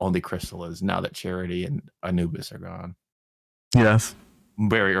 Only Crystal is now that Charity and Anubis are gone. Yes,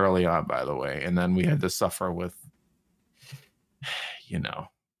 very early on, by the way, and then we had to suffer with. The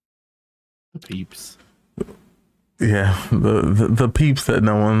peeps. Yeah, the peeps that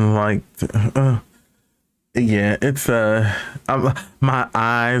no one liked. Yeah, it's my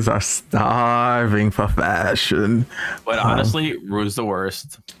eyes are starving for fashion. But honestly, Rue's the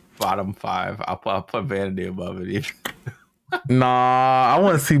worst. Bottom 5. I'll put Vanity above it. Nah, I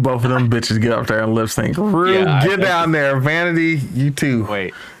want to see both of them bitches get up there and lip sync. Rue, Yeah, get down there. Vanity, you too.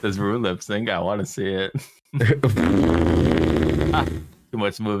 Wait, does Rue lip sync? I want to see it. Too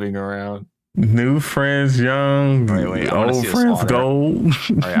much moving around. New friends, young. Wait. Old friends, gold.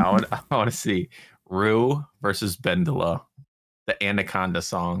 All right, I want to see Rue versus Bendela, the Anaconda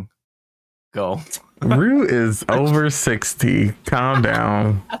song. Go. Rue is over 60. Calm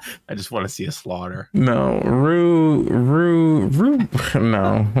down. I just want to see a slaughter. No, Rue.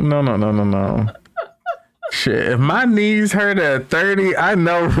 No. Shit, if my knees hurt at 30, I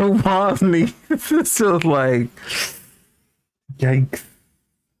know RuPaul's knees. It's just like, yikes.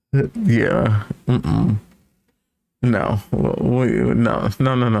 Yeah. No.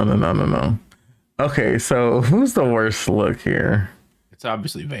 No. Okay, so who's the worst look here? It's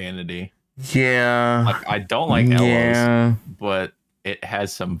obviously Vanity. Yeah. Like, I don't like Ella's, but it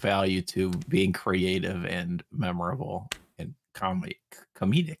has some value to being creative and memorable and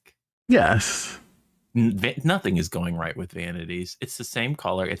comedic. Yes. Nothing is going right with Vanities. It's the same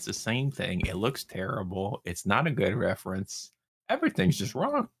color. It's the same thing. It looks terrible. It's not a good reference. Everything's just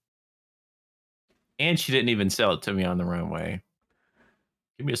wrong. And she didn't even sell it to me on the runway.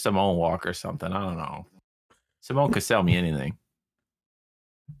 Give me a Simone walk or something. I don't know. Simone could sell me anything.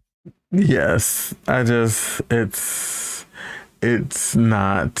 Yes, it's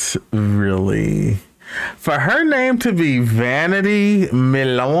not really for her name to be Vanity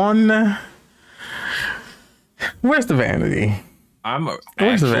Milone. Where's the Vanity? I'm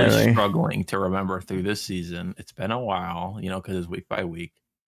actually struggling to remember through this season. It's been a while, because it's week by week.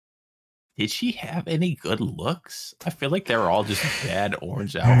 Did she have any good looks? I feel like they were all just bad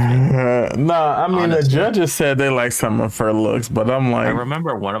orange outfits. No, I mean, honestly, the judges said they like some of her looks, but I'm like, I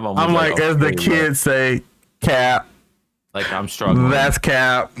remember one of them. I'm like, as the kids say, cap. Like, I'm struggling. That's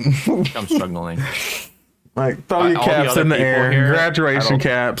cap. I'm struggling. Like, throw your caps in the air. Here, graduation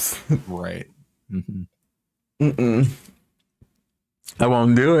caps. Right. I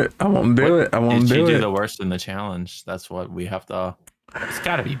won't do it. I won't do it. Did she do the worst in the challenge? That's what we have to. It's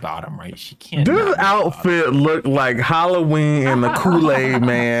got to be bottom, right? She can't. This outfit look like Halloween and the Kool-Aid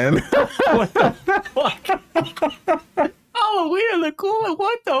Man. What the fuck? Halloween and the Kool-Aid?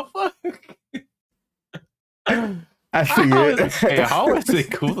 What the fuck? I see it. Hey, how is it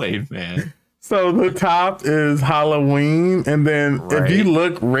Kool-Aid Man? So the top is Halloween, and then if you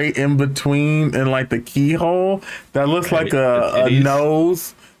look right in between in like the keyhole, that looks like a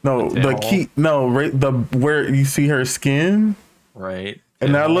nose. No, the key. No, right where you see her skin. Right.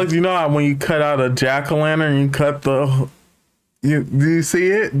 And that looks, how when you cut out a jack-o'-lantern, you cut do you see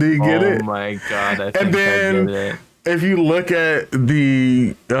it? Do you get it? Oh my God. I think I get it. If you look at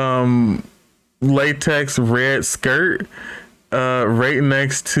the latex red skirt, right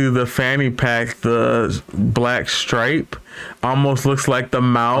next to the fanny pack, the black stripe almost looks like the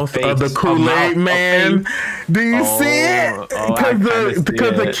mouth of the Kool-Aid Man. Do you see it? Because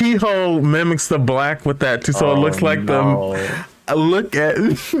the keyhole mimics the black with that too, so it looks like the. Look at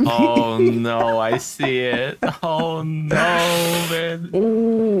it. Oh no, I see it. Oh no, man.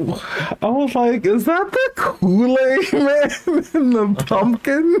 Ooh, I was like, is that the Kool-Aid Man in the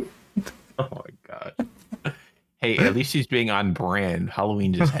pumpkin? Oh my God. Hey, at least she's being on brand.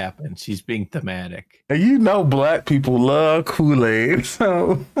 Halloween just happened. She's being thematic. And black people love Kool-Aid.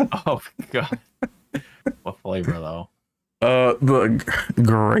 So. Oh my God. What flavor though? The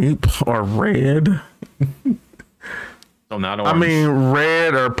grape or red. So not orange. I mean,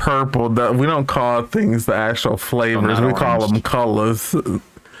 red or purple. We don't call things the actual flavors. We call them colors.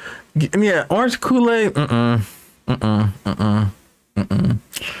 Yeah, orange Kool-Aid.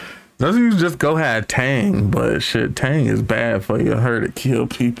 Doesn't you just go have Tang, but shit, Tang is bad for you. I heard it kill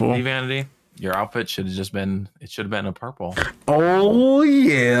people. Hey, Vanity, your outfit should have just been. It should have been a purple. Oh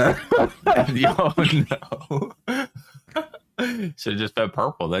yeah. Oh no. Should have just been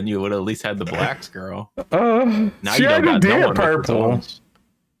purple. Then you would have at least had the blacks, girl. Now she already did purple.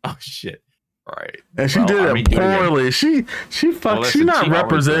 Oh shit! All right, and she did it poorly. She fucked. She's not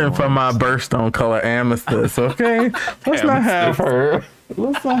representing for my birthstone color amethyst. Okay, let's not have her.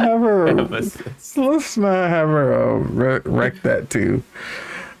 Let's not have her. Let's not have her wreck that too.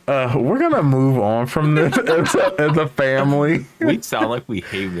 We're gonna move on from this as a family. We sound like we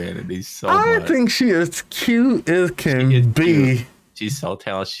hate Vanity so much. I think she is cute as can be. Cute. She's so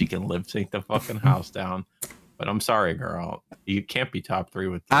talented. She can lip sync the fucking house down. But I'm sorry, girl. You can't be top 3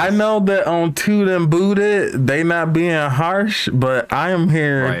 with this. I know that on Toot and Booted, they not being harsh, but I am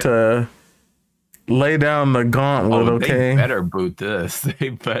here to lay down the gauntlet, okay? They better boot this. They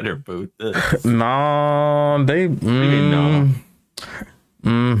better boot this. No, they they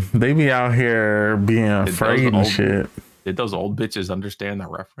be out here being afraid and shit. Did those old bitches understand the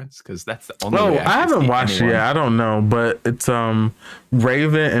reference? Because that's the only way I haven't watched it yet. I don't know, but it's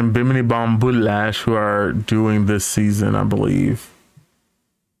Raven and Bimini Bomb Bootlash who are doing this season, I believe,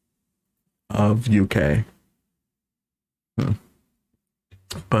 of UK.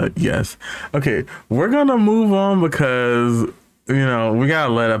 But yes, okay, we're gonna move on because we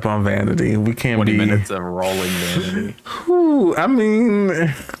gotta let up on vanity. We can't 20 minutes of rolling vanity. Whew, I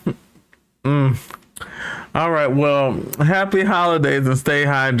mean. All right, well, happy holidays and stay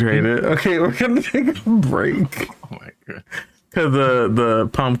hydrated. Okay, we're gonna take a break. Oh my god! Because the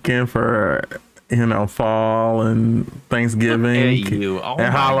pumpkin for fall and Thanksgiving and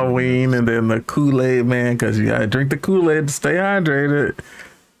Halloween, and then the Kool-Aid man, because you gotta drink the Kool-Aid to stay hydrated.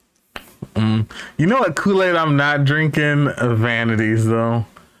 You know what Kool-Aid I'm not drinking? Vanities though.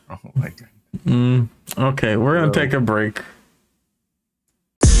 Oh my god. Okay, we're gonna take a break.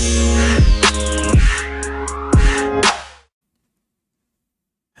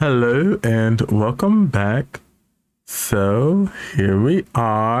 Hello and welcome back. So here we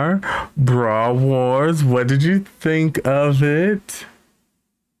are, Bra Wars. What did you think of it?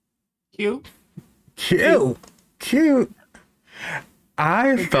 Cute.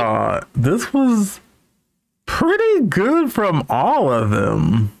 I thought this was pretty good from all of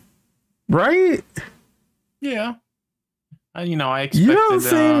them, right? Yeah. I expected. You don't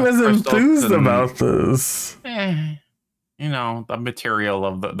seem as enthused about this. The material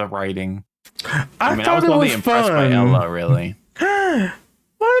of the writing. I thought I was only impressed by Ella, really.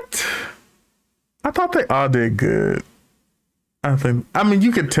 What? I thought they all did good. I mean,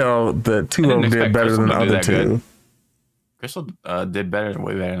 you could tell the two of them did better than the other two. Good. Crystal did better,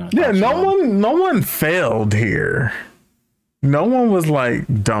 way better Yeah, than no one failed here. No one was like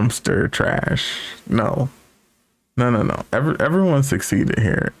dumpster trash. No. Everyone succeeded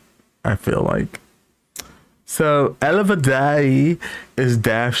here, I feel like. So Ella Vadai is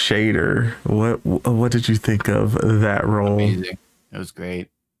Daft Shader. What did you think of that role? Amazing. It was great.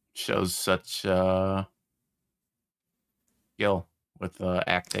 Shows such skill with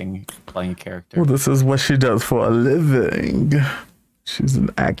acting, playing a character. Well, this is what she does for a living. She's an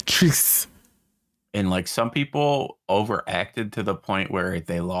actress. And like some people overacted to the point where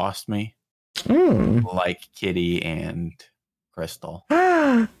they lost me. Like Kitty and Crystal.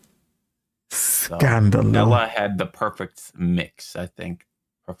 Scandal. Ella had the perfect mix, I think,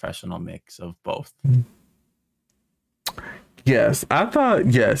 professional mix of both. Yes, I thought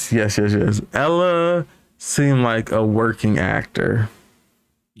yes. Ella seemed like a working actor.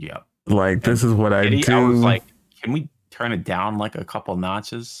 Yep. Like, this is what Kitty, I do. I was like, can we turn it down like a couple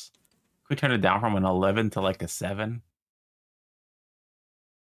notches? Can we turn it down from an 11 to like a 7?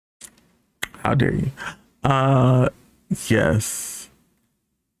 How dare you? Yes.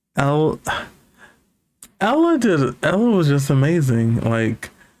 Ella was just amazing.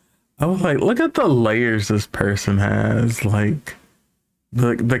 Like, I was like, look at the layers this person has. Like,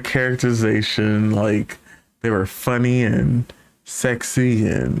 the characterization, like, they were funny and sexy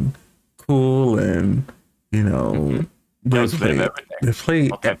and cool, and they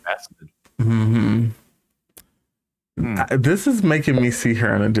played. This is making me see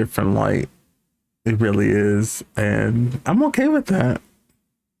her in a different light. It really is, and I'm okay with that.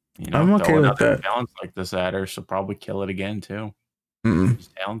 I'm okay with that. Balance like this at her, she'll probably kill it again too. She's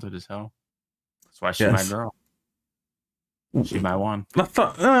talented as hell. That's why she's my girl. She's my one. I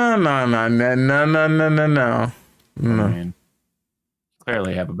thought, no. I mean,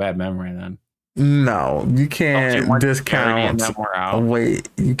 clearly have a bad memory then. No, you can't discount. Wait,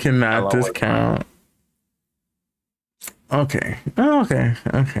 you cannot discount. Okay.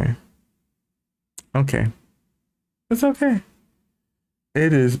 It's okay.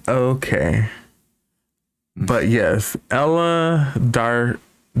 It is okay. But yes, Ella, Darth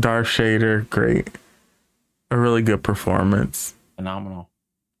Shader, great. A really good performance. Phenomenal.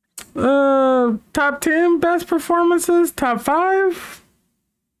 Top 10 best performances? Top 5?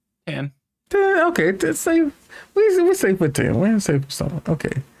 10. 10, okay. We say for 10. We're gonna say for something.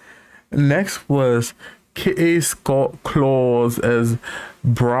 Okay. Next was Kitty Scott Claus as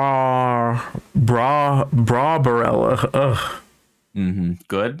Bra Barella. Ugh.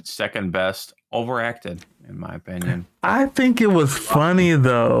 Good. Second best. Overacted, in my opinion. I think it was funny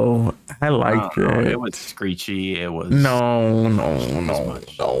though. I liked it. It was screechy. It was no.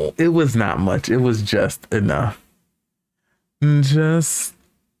 It was not much. It was just enough. Just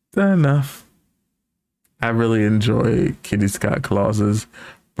enough. I really enjoy Kitty Scott Claus's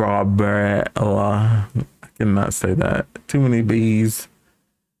Barbara. I cannot say that. Too many B's.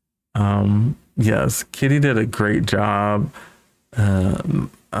 Yes, Kitty did a great job. I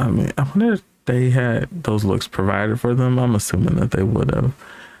mean, I wonder if they had those looks provided for them. I'm assuming that they would have.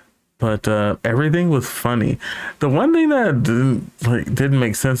 But everything was funny. The one thing that didn't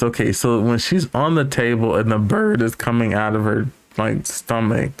make sense. Okay, so when she's on the table and the bird is coming out of her like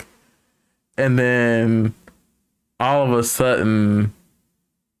stomach, and then all of a sudden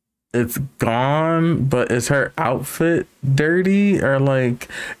it's gone, but is her outfit dirty or like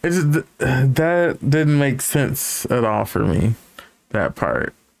that didn't make sense at all for me. That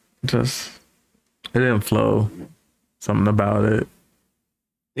part just it didn't flow. Something about it.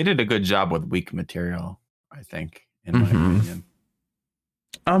 They did a good job with weak material, I think, in my opinion.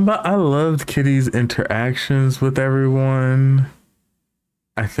 But I loved Kitty's interactions with everyone.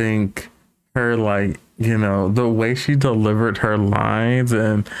 I think her, like, you know, the way she delivered her lines,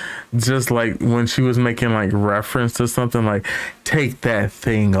 and just like when she was making like reference to something like, take that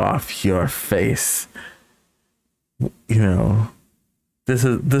thing off your face. You know, this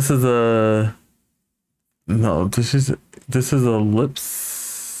is a lips.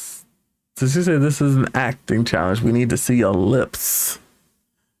 Did she say this is an acting challenge? We need to see your lips.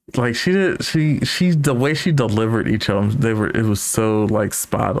 Like she the way she delivered each of them, it was so like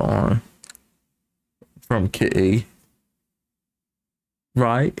spot on from Kitty.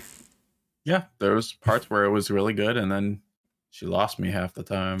 Right? Yeah, there was parts where it was really good, and then she lost me half the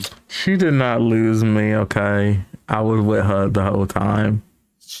time. She did not lose me, okay? I was with her the whole time.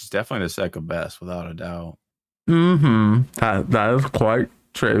 She's definitely the second best, without a doubt. That is quite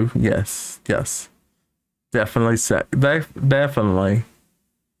true. Yes. Definitely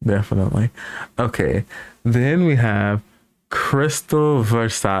definitely. Okay. Then we have Crystal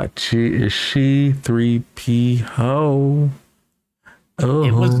Versace. Is she 3PO? Oh.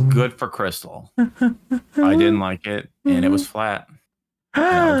 It was good for Crystal. I didn't like it, and it was flat. And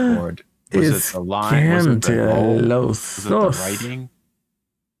I was bored. Was it the line? Was it the role? Was it the writing?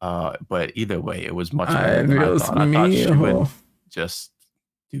 But either way, it was much better than I thought. I thought she would just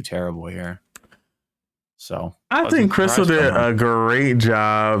do terrible here. So I think Crystal did a great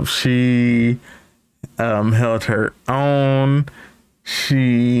job. She held her own.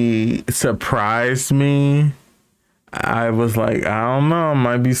 She surprised me. I was like, I don't know, I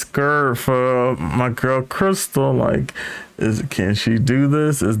might be scared for my girl Crystal. Like, can she do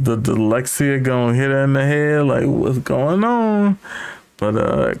this? Is the dyslexia gonna hit her in the head? Like, what's going on?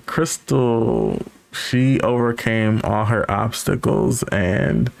 But Crystal, she overcame all her obstacles,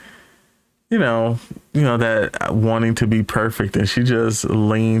 and you know that wanting to be perfect, and she just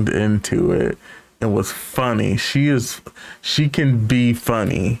leaned into it and was funny. She can be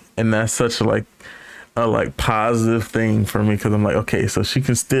funny, and that's such a positive thing for me, because I'm like, okay, so she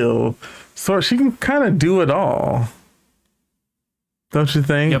can kind of do it all, don't you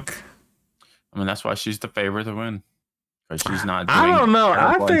think? Yep. I mean, that's why she's the favorite to win. She's not doing, I don't know.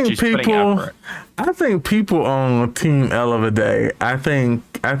 I think people on Team Ella of a day. I think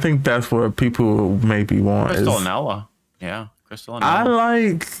that's what people maybe want. Crystal and Ella. Yeah, Crystal and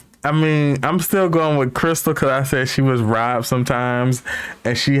Ella. I'm still going with Crystal, because I said she was robbed sometimes,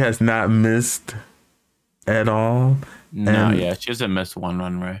 and she has not missed at all. No, yeah, she hasn't missed one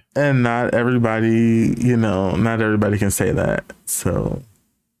runway. And not everybody can say that. So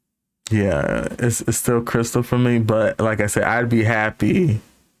yeah, it's still Crystal for me, but like I said, I'd be happy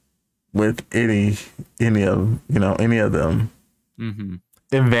with any of them. Mm-hmm.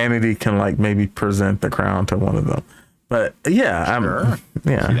 If Vanity can like maybe present the crown to one of them. But yeah, sure.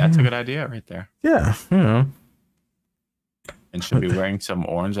 See, that's a good idea right there. Yeah, And should be wearing some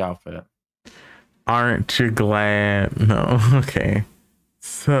orange outfit. Aren't you glad? No, okay.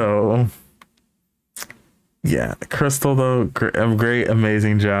 So yeah, Crystal though, great,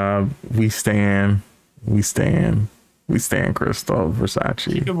 amazing job. We stand Crystal Versace.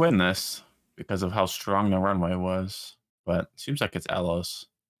 She could win this because of how strong the runway was, but seems like it's Ella's.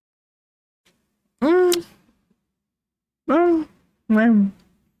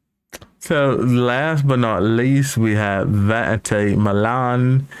 So last but not least, we have Vanity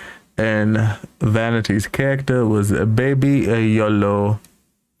Milan, and Vanity's character was a baby YOLO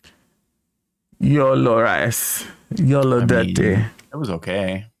rice. YOLO dirty. It was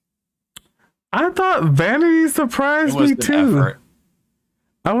okay. I thought Vanity surprised me too.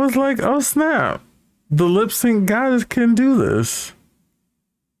 I was like, oh snap, the lip sync goddess can do this.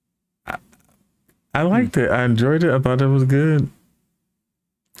 I liked it. I enjoyed it. I thought it was good.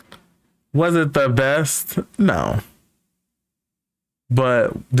 Was it the best? No.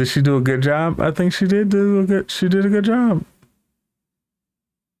 But did she do a good job? I think she did she did a good job.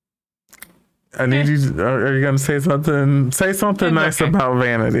 I need you are you gonna say something? Say something nice about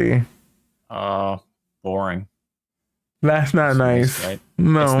Vanity. Boring. That's not nice. Right?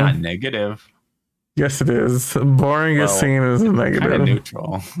 No. It's not negative. Yes, it is. Boring is seen as a negative. Kind of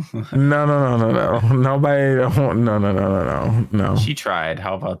neutral. No. Nobody. No. She tried.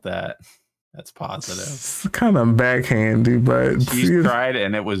 How about that? That's positive. It's kind of backhandy, but she tried,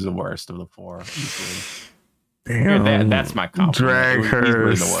 and it was the worst of the four. Easily. Damn. That's my compliment. Drag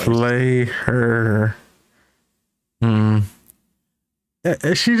her, slay her. She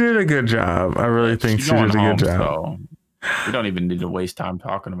did a good job. I really think she did a good job. So we don't even need to waste time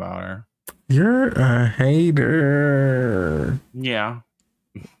talking about her. You're a hater. Yeah.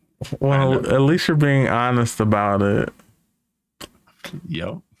 Well, at least you're being honest about it.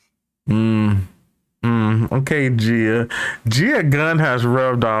 Yep. Okay, Gia. Gia Gunn has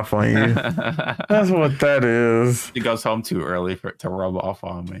rubbed off on you. That's what that is. She goes home too early to rub off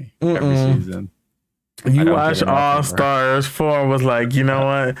on me every season. You watch All Stars 4 was like, you know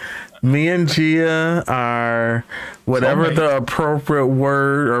what? Me and Gia are whatever the appropriate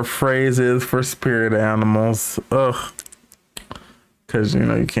word or phrase is for spirit animals. Ugh. Because, you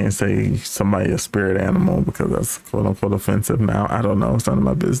know, you can't say somebody a spirit animal because that's quote unquote offensive now. I don't know. It's none of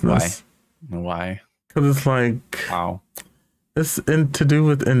my business. Why? Because it's like, wow. It's to do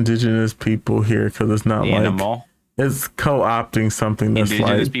with indigenous people here because it's not the like animal. It's co-opting something that's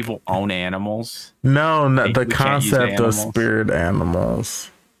indigenous like people own animals. No, not the concept of spirit animals.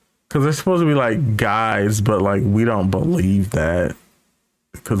 Because they're supposed to be like guides, but like we don't believe that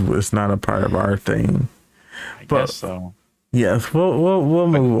because it's not a part of our thing. I guess so. Yes, we'll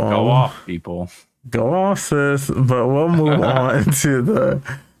move on. Go off, people. Go off, sis. But we'll move on to the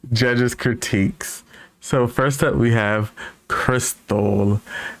judges' critiques. So first up, we have Crystal,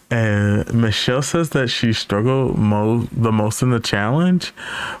 and Michelle says that she struggled the most in the challenge,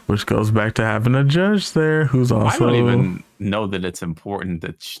 which goes back to having a judge there who's also. I don't even know that it's important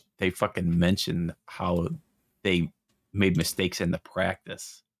that they fucking mention how they made mistakes in the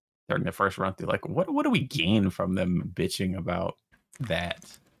practice during the first run through. Like, what do we gain from them bitching about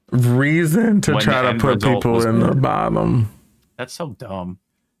that? Reason to try to put people in the bottom. That's so dumb.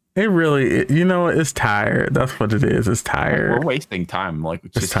 It really, you know, it's tired. That's what it is. It's tired. We're wasting time. Like,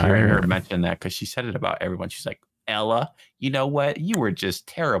 just hearing her mention that because she said it about everyone. She's like, Ella, you know what? You were just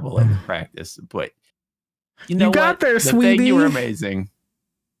terrible at the practice, but you know got what? There, sweetie. You were amazing.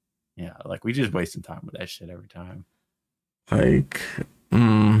 Yeah, like we just wasting time with that shit every time. Like,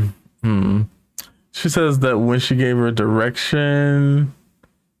 she says that when she gave her direction,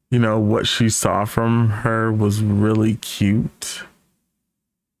 you know, what she saw from her was really cute.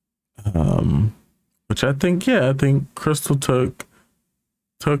 Which I think Crystal took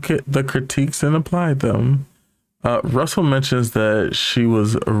the critiques and applied them. Russell mentions that she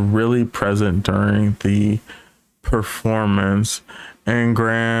was really present during the performance, and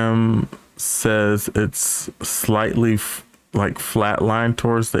Graham says it's slightly like flatline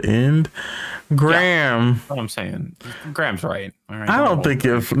towards the end. Graham, that's what I'm saying. Graham's right. All right, I don't think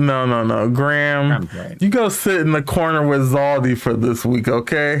no. Graham, right. You go sit in the corner with Zaldi for this week,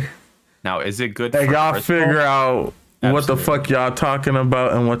 okay? Now, is it good? Hey, y'all figure out what the fuck y'all talking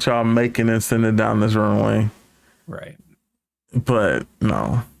about and what y'all making and sending down this runway. Right. But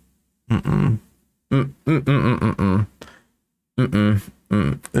no.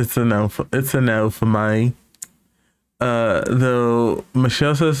 It's a no. It's a no for me. Though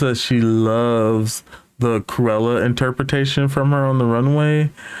Michelle says that she loves the Cruella interpretation from her on the runway,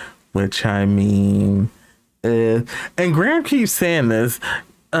 which I mean, and Graham keeps saying this.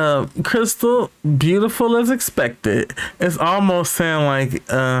 Crystal, beautiful as expected. It's almost sound like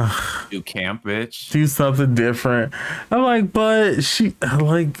you can't, bitch. Do something different. I'm like, but she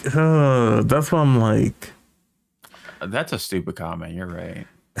like that's what I'm like. That's a stupid comment. You're right.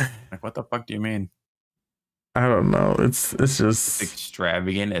 Like, what the fuck do you mean? I don't know. It's just it's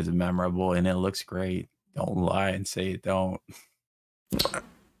extravagant, it's memorable, and it looks great. Don't lie and say it don't.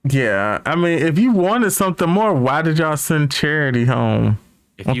 Yeah, I mean, if you wanted something more, why did y'all send Charity home?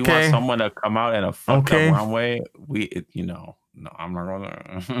 If you want someone to come out in a fucked up runway, no, I'm not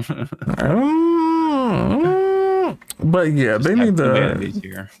gonna. But yeah, they need to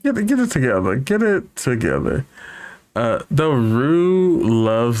get it together. Get it together. Though Rue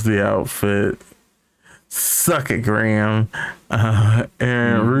loves the outfit. Suck it, Graham.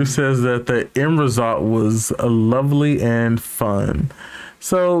 And Rue says that the end result was lovely and fun.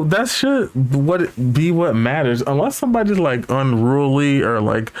 So that should what matters, unless somebody's like unruly or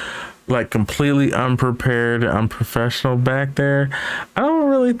like completely unprepared, unprofessional back there. I don't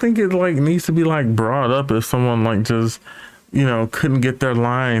really think it like needs to be like brought up if someone like just couldn't get their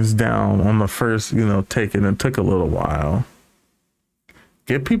lines down on the first take, and it took a little while.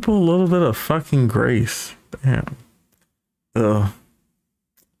 Give people a little bit of fucking grace. Damn. Ugh.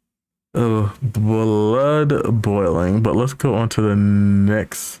 Blood boiling. But let's go on to the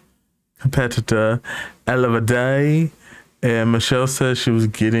next competitor, Elevade. And Michelle says she was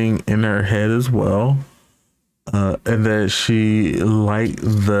getting in her head as well. And that she liked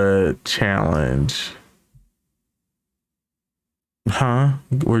the challenge. Huh?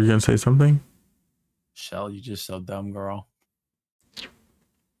 Were you gonna say something? Michelle, you just so dumb, girl.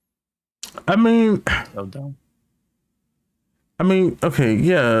 I mean, so dumb. I mean, okay,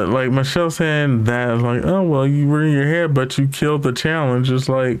 yeah, like Michelle saying that, like, oh well, you were in your head, but you killed the challenge. It's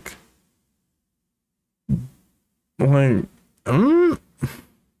like why? What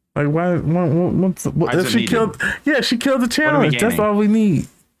if she killed? Yeah, she killed the challenge. That's all we need.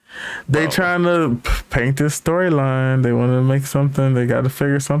 They trying to paint this storyline. They want to make something. They got to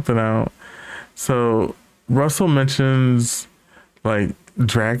figure something out. So Russell mentions like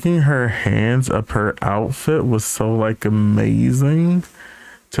dragging her hands up her outfit was so like amazing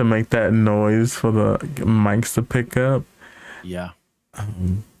to make that noise for the mics to pick up. Yeah.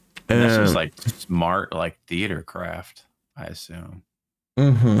 And that's just like smart, like theater craft, I assume.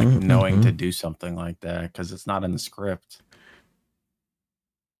 Like knowing to do something like that because it's not in the script.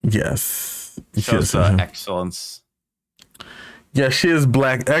 Yes. Shows excellence. Yeah, she is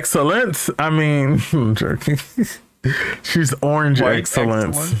black excellence. I mean, I'm joking. She's orange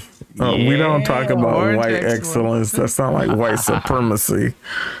excellence. We don't talk about white excellence. That's not like white supremacy.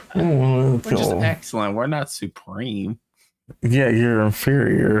 We're just excellent. We're not supreme. Yeah, you're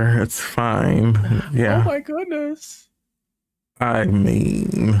inferior. It's fine. Yeah. Oh my goodness. I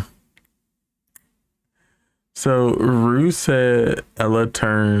mean, so Rue said Ella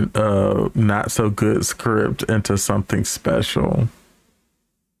turned not so good script into something special.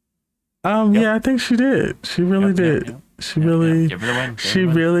 Yeah, I think she did. She really did. Yep. She really, Give her the win. She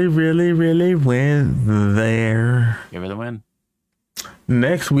really went there. Give her the win.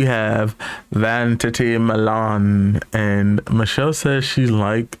 Next, we have Vanity Milan, and Michelle says she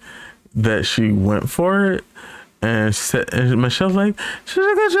liked that she went for it, and Michelle's like, she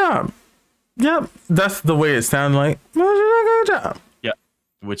did a good job. Yep, that's the way it sounded like. She did a good job. Yep,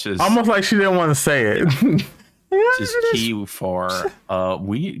 which is almost like she didn't want to say it. Which is key for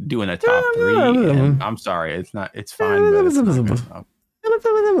we doing a top 3. And I'm sorry, it's not. It's fine. But it's not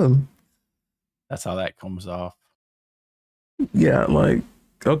that's how that comes off. Yeah, like,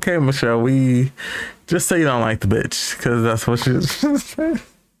 okay, Michelle, we just say you don't like the bitch because that's what she.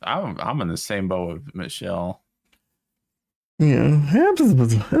 I'm in the same boat with Michelle. Yeah,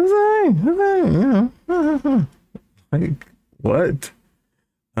 like what?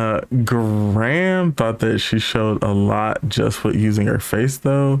 Graham thought that she showed a lot just with using her face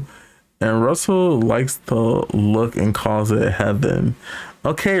though, and Russell likes the look and calls it heaven.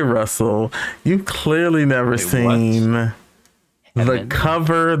 Okay, Russell, you've clearly never seen the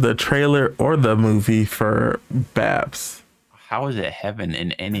cover, the trailer, or the movie for Babs. How is it heaven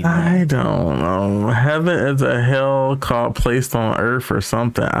in any way? I don't know. Heaven is a hell called placed on earth or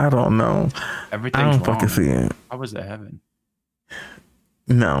something. I don't know. Everything's I don't wrong. fucking see it. How was it heaven?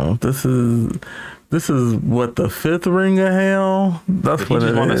 No, this is what, the 5th ring of hell. That's what it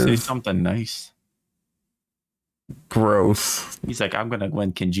is. He just want to say something nice. Gross. He's like, I'm gonna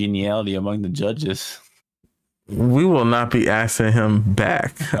win congeniality among the judges. We will not be asking him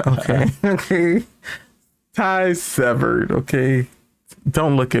back. Okay. Okay. Ties severed. Okay.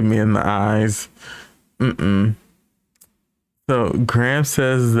 Don't look at me in the eyes. So Graham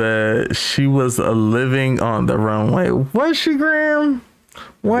says that she was living on the runway. Was she, Graham?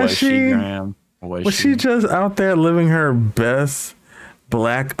 Was she Graham? Was she just out there living her best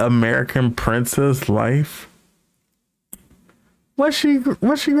Black American princess life? Was she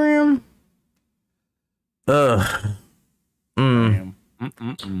Graham? Ugh.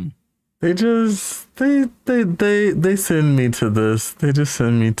 They just they send me to this. They just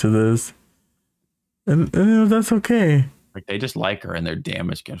send me to this, and that's okay. Like they just like her and they're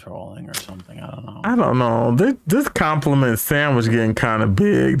damage controlling or something. I don't know. This compliment sandwich getting kind of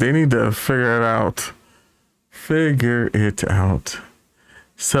big. They need to figure it out. Figure it out.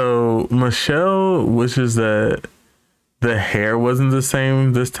 So Michelle wishes that the hair wasn't the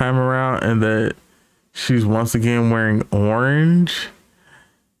same this time around and that she's once again wearing orange.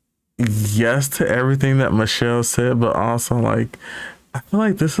 yes to everything that Michelle said, but also like I feel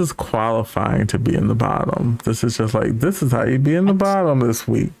like this is qualifying to be in the bottom. This is just like this is how you be in the bottom this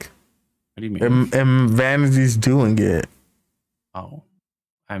week. What do you mean? And Vanity's doing it. Oh,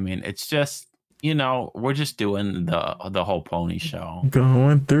 I mean, it's just, you know, we're just doing the whole pony show.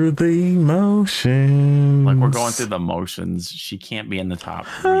 Going through the emotions. Like, we're going through the motions. She can't be in the top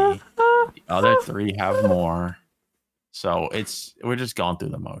 3. The other 3 have more. So we're just going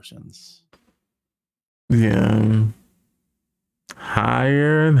through the motions. Yeah.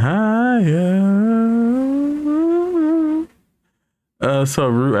 Higher and higher. So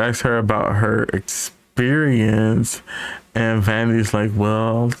Ru asked her about her experience, and Vanity's like,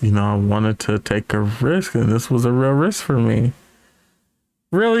 well, you know, I wanted to take a risk, and this was a real risk for me.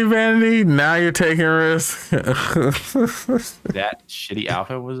 Really, Vanity? Now you're taking a risk? That shitty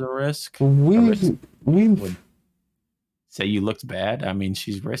outfit was a risk. We would say you looked bad. I mean,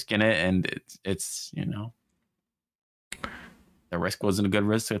 she's risking it, and it's you know, the risk wasn't a good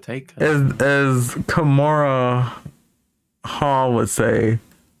risk to take. As Kimora Hall would say,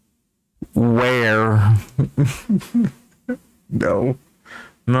 where? No.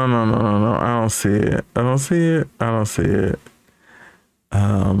 I don't see it.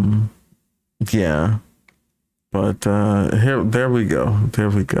 Yeah. But there we go.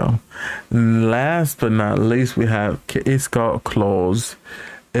 Last but not least, we have Kitty Scott Claus.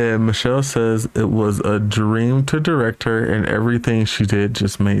 And Michelle says it was a dream to direct her, and everything she did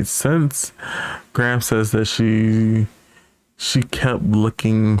just made sense. Graham says that she kept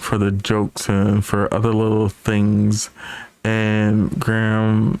looking for the jokes and for other little things, and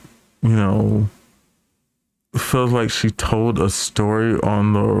Graham, you know, feels like she told a story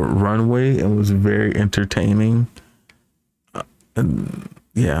on the runway and was very entertaining. And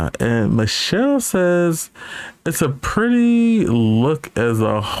Michelle says it's a pretty look as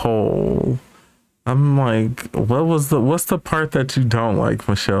a whole. I'm like, what's the part that you don't like,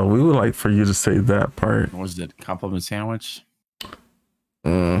 Michelle? We would like for you to say that part. Was it compliment sandwich?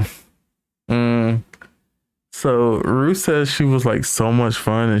 So Ru says she was like so much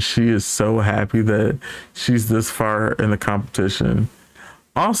fun, and she is so happy that she's this far in the competition.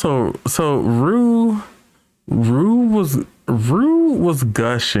 Also, so Ru was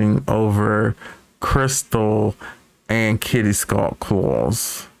gushing over Crystal and Kitty Scott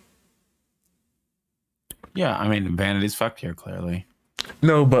Claus. Yeah, I mean, Vanity's fucked here, clearly.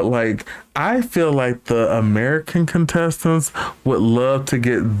 No, but like, I feel like the American contestants would love to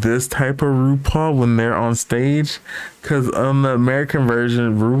get this type of RuPaul when they're on stage, because on the American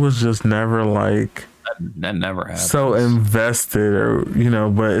version, Ru was just never like that never happened. So invested, or you know,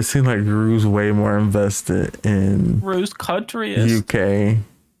 but it seems like Ru's way more invested in Ru's country is UK.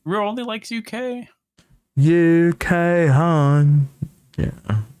 Ru only likes UK. UK, hon. Yeah,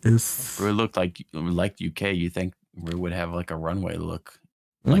 it's Ru looked like UK. You think Ru would have like a runway look,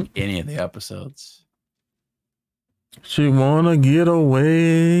 like any of the episodes? She wanna get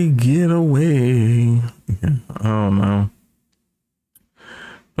away. Yeah, I don't know,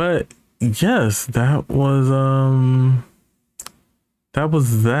 but yes, that was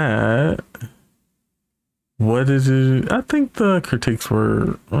that. What did you? I think the critiques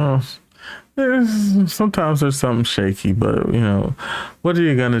were. Sometimes there's something shaky, but you know, what are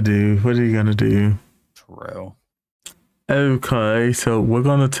you gonna do? True. Okay, so we're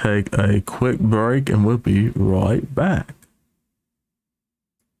gonna take a quick break, and we'll be right back.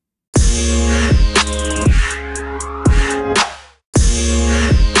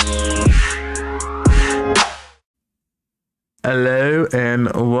 Hello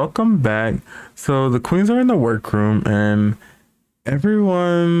and welcome back. So the queens are in the workroom, and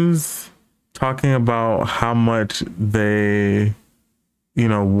everyone's talking about how much they, you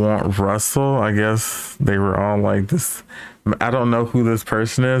know, want Russell. I guess they were all like this. I don't know who this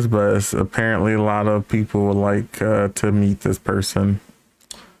person is, but it's apparently a lot of people would like to meet this person.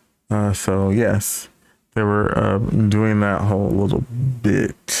 So yes, they were doing that whole little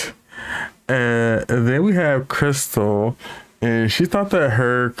bit. And then we have Crystal, and she thought that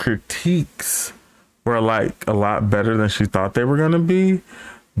her critiques were like a lot better than she thought they were gonna be,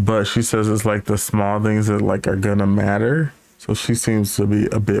 but she says it's like the small things that like are gonna matter. So she seems to be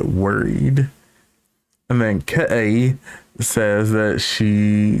a bit worried. And then Kay says that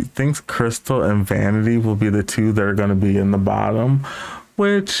she thinks Crystal and Vanity will be the two that are gonna be in the bottom,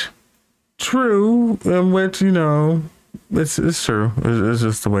 which true, and which, you know, it's true. It's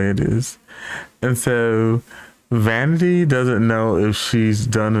just the way it is. And so Vanity doesn't know if she's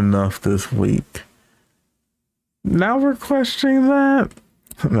done enough this week. Now we're questioning that.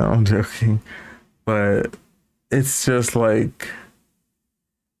 No, I'm joking. But it's just like,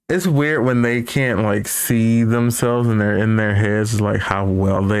 it's weird when they can't like see themselves and they're in their heads, like how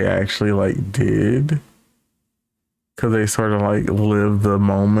well they actually like did, because they sort of like live the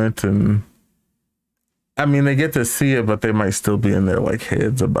moment. And I mean, they get to see it, but they might still be in their like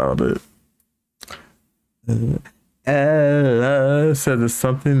heads about it. Ella said it's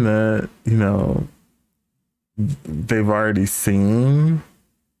something that, you know, they've already seen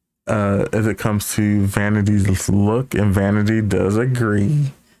as it comes to Vanity's look, and Vanity does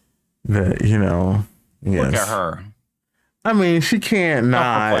agree that, you know, yes. Look at her. I mean, she can't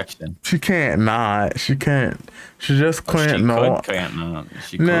not. She can't not. She can't. She just can't not. Can't not.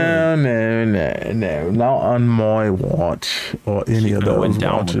 She no, not on my watch or any of those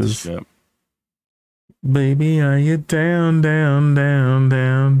watches. Baby, are you down, down, down,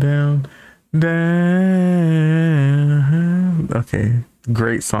 down, down, down? Okay,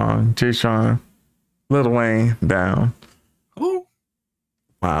 great song. Jay Sean, Lil Wayne, Down. Ooh.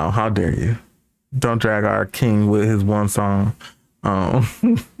 Wow, how dare you? Don't drag our king with his one song.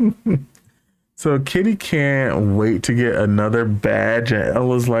 So Kitty can't wait to get another badge, and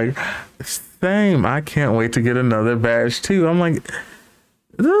Ella's like, same. I can't wait to get another badge too. I'm like,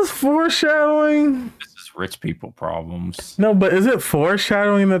 is this foreshadowing? This is rich people problems. No, but is it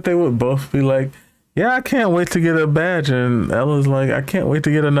foreshadowing that they would both be like, yeah, I can't wait to get a badge, and Ella's like, I can't wait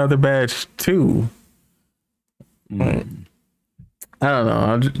to get another badge too. Like, I don't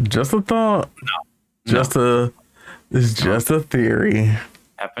know. Just a thought. It's just a theory.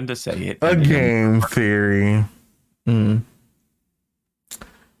 Happened to say it. A game theory.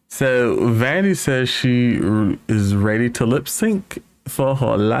 So Vanity says she is ready to lip sync for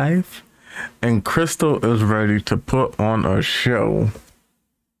her life, and Crystal is ready to put on a show.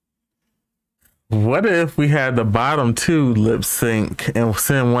 What if we had the bottom two lip sync and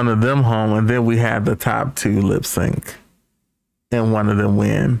send one of them home, and then we had the top two lip sync and one of them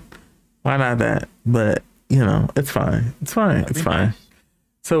win? Why not that? But you know, it's fine. It's fine. It's fine. Nice.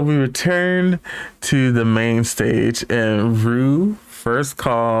 So we return to the main stage, and Ru first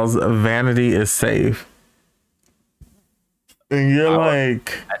calls Vanity is safe. And you're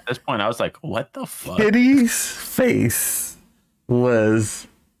like, at this point, I was like, what the fuck? Kitty's face was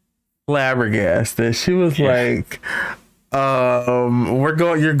flabbergasted. She was like,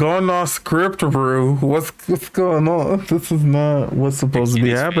 you're going off script, Ru. What's going on? This is not what's supposed to be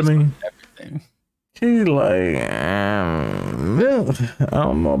happening. She like, I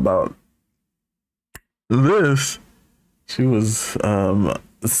don't know about this. She was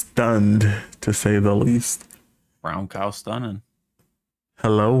stunned, to say the least. Brown cow stunning.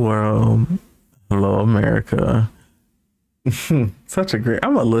 Hello world. Hello America. Such a great,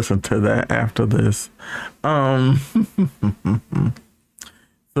 I'm gonna listen to that after this. So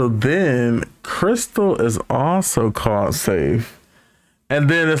then Crystal is also called safe. And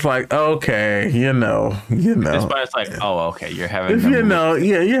then it's like, okay, you know. This point, it's like, oh, okay, you're having,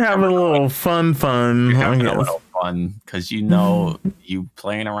 you're having a little fun. You're having a little fun because you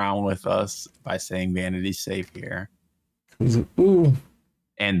playing around with us by saying Vanity's safe here. Ooh.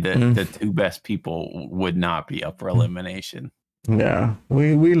 And the two best people would not be up for elimination. Yeah,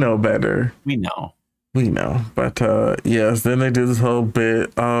 we know better. We know. But yes, then they did this whole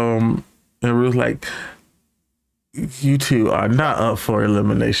bit. And it was like, you two are not up for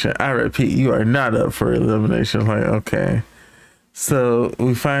elimination. I repeat, you are not up for elimination. Like, okay. So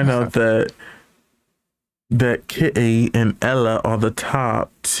we find out that Kitty and Ella are the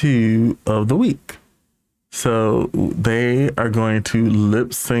top two of the week. So they are going to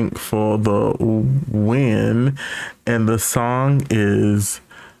lip sync for the win. And the song is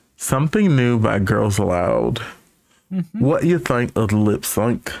Something New by Girls Aloud. What do you think of the lip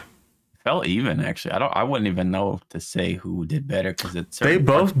sync? Felt even, actually. I wouldn't even know to say who did better because they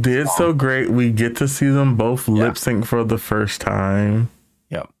both did so great. We get to see them both lip sync for the first time.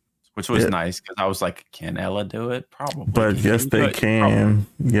 Yep, which was nice because I was like, can Ella do it? Probably. But yes, they can.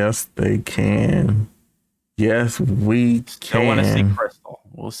 Yes, they can. Yes, we can. I want to see Crystal.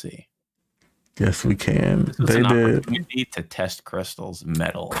 We'll see. Yes, we can. They did. Need to test Crystal's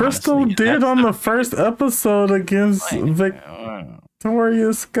metal. Crystal honestly. Did on the first episode against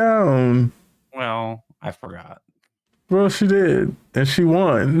Victoria Scone. Well, I forgot. Well, she did, and she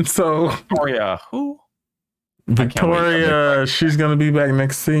won. So Victoria, who? Victoria, she's gonna be back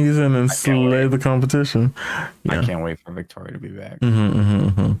next season and slay the competition. Yeah. I can't wait for Victoria to be back.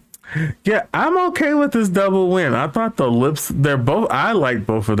 Yeah, I'm okay with this double win. I thought the lips, I like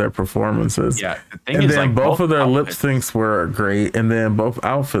both of their performances. Yeah, the thing is, like, both of their lip syncs were great, and then both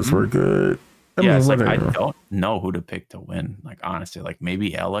outfits were good. I mean, it's like, I don't know who to pick to win. Like, honestly, like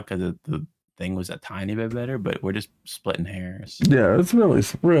maybe Ella because of the thing was a tiny bit better, but we're just splitting hairs. Yeah, it's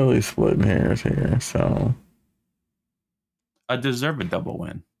really splitting hairs here. So I deserve a double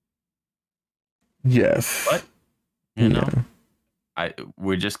win. yes, But you know,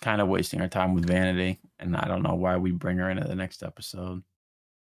 we're just kind of wasting our time with Vanity, and I don't know why we bring her into the next episode.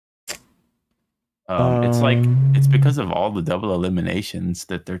 It's because of all the double eliminations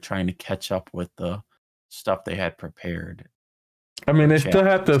that they're trying to catch up with the stuff they had prepared. I mean, they still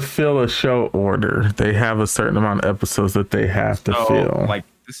have to fill a show order. They have a certain amount of episodes that they have to fill. Like,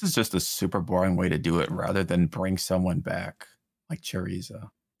 this is just a super boring way to do it rather than bring someone back like Choriza.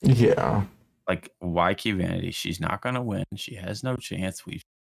 Yeah. Like, why keep Vanity? She's not going to win. She has no chance. We're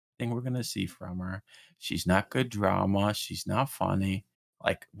going to see from her. She's not good drama. She's not funny.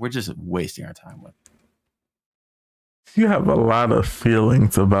 Like, we're just wasting our time with her. You have a lot of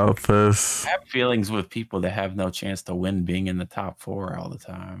feelings about this. I have feelings with people that have no chance to win being in the top 4 all the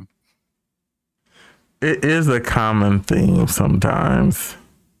time. It is a common theme sometimes.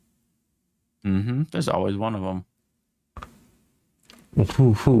 There's always one of them.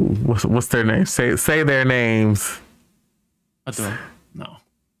 Who? What's their name? Say their names. No.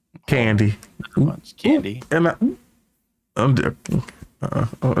 Candy. Candy. And I'm joking.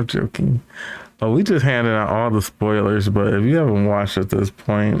 I'm joking. Oh, we just handed out all the spoilers, but if you haven't watched at this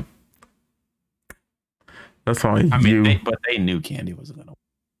point, that's on you. But they knew Candy wasn't gonna win.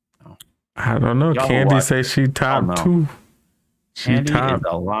 No. I don't know. Y'all Candy says she top 2. Candy is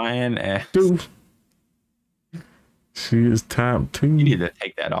a lion ass. 2. She is top 2. You need to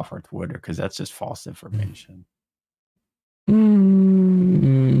take that off our Twitter because that's just false information.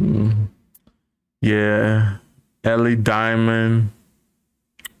 Yeah. Ellie Diamond.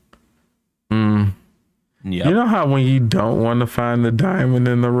 Yep. You know how when you don't want to find the diamond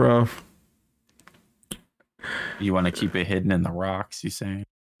in the rough? You want to keep it hidden in the rocks, you saying?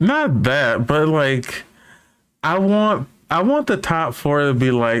 Not that, but like I want the top 4 to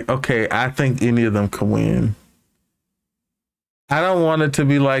be like, okay, I think any of them can win. I don't want it to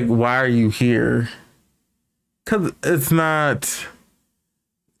be like, why are you here? Because it's not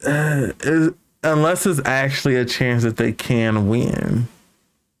unless it's actually a chance that they can win.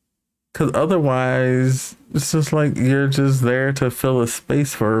 Because otherwise, it's just like you're just there to fill a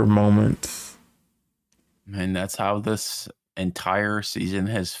space for moments. And that's how this entire season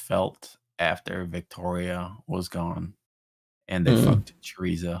has felt after Victoria was gone. And they fucked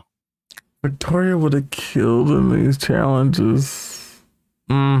Choriza. Victoria would have killed in these challenges.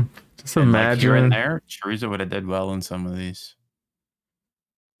 Just imagine. Like here and there, Choriza would have did well in some of these.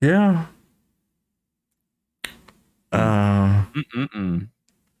 Yeah.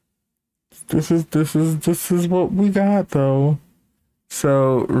 This is what we got though.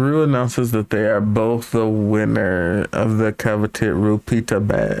 So Ru announces that they are both the winner of the coveted Rupita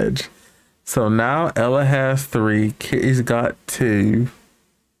badge. So now Ella has 3, Kitty's got 2,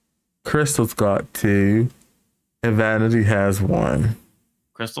 Crystal's got 2, and Vanity has 1.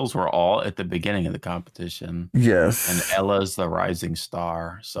 Crystals were all at the beginning of the competition. Yes. And Ella's the rising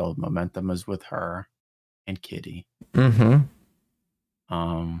star, so momentum is with her and Kitty.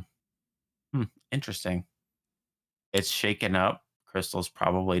 Interesting. It's shaken up. Crystal's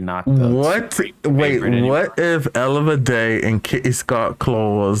probably not the what? Wait, what if Ella Day and Kitty Scott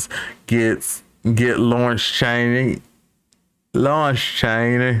Claus get Lawrence Chaney? So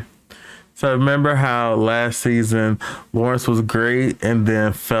remember how last season Lawrence was great and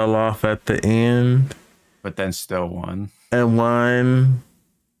then fell off at the end, but then still won. And won.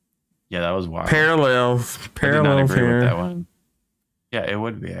 Yeah, that was wild. Parallels I did not agree here. With that one. Yeah, it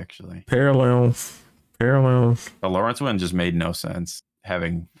would be actually parallels. The Lawrence one just made no sense.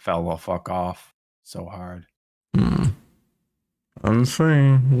 Having fell the fuck off so hard. I'm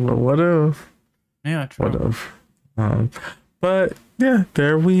saying, well, what if? Yeah, true. What if? But yeah,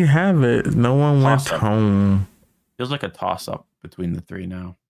 there we have it. No one went home. Feels like a toss up between the 3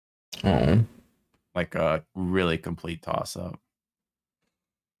 now. Like a really complete toss up,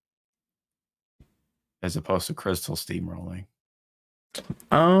 as opposed to Crystal steamrolling.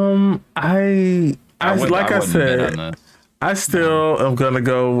 I still am gonna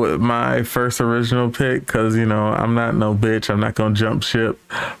go with my first original pick because I'm not no bitch. I'm not gonna jump ship,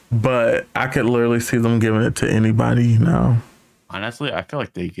 but I could literally see them giving it to anybody now. Honestly, I feel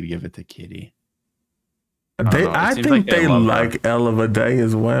like they could give it to Kitty. I think they like Ella Day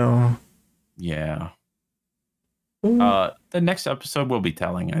as well. Yeah. The next episode will be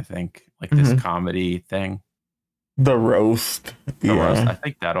telling, I think, like this comedy thing. The roast. Roast. I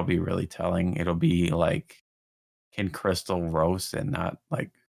think that'll be really telling. It'll be like, can Crystal roast and not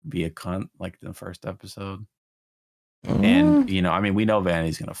like be a cunt like the first episode? And you know, I mean, we know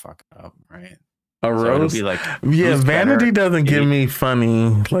Vanity's gonna fuck it up, right? A So it'll roast? be like, Yeah, who's Vanity better, doesn't give Kitty? me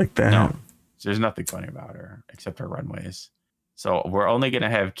funny like that. No, there's nothing funny about her except her runways. So we're only gonna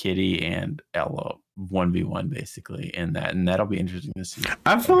have Kitty and Ella 1v1 basically in that, and that'll be interesting to see.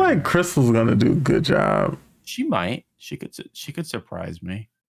 I feel like Crystal's gonna do a good job. She might. She could surprise me.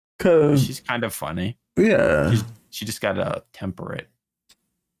 'Cause She's kind of funny. yeah, She just gotta temper it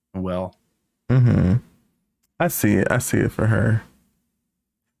well. I see it. I see it for her.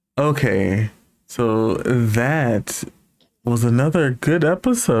 Okay, so that was another good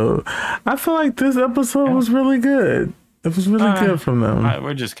episode. I feel like this episode was really good. It was really good from them.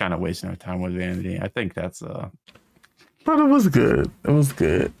 We're just kind of wasting our time with Vanity. I think that's but it was good. It was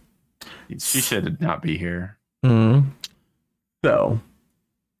good. She should not be here. So,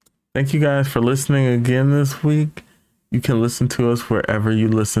 thank you guys for listening again this week. You can listen to us wherever you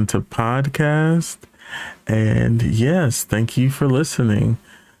listen to podcasts. And yes, thank you for listening.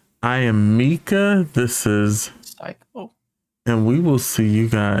 I am Mika. This is Psycho. And we will see you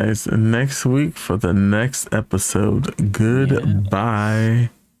guys next week for the next episode. Goodbye.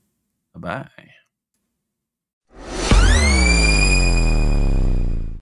 Bye.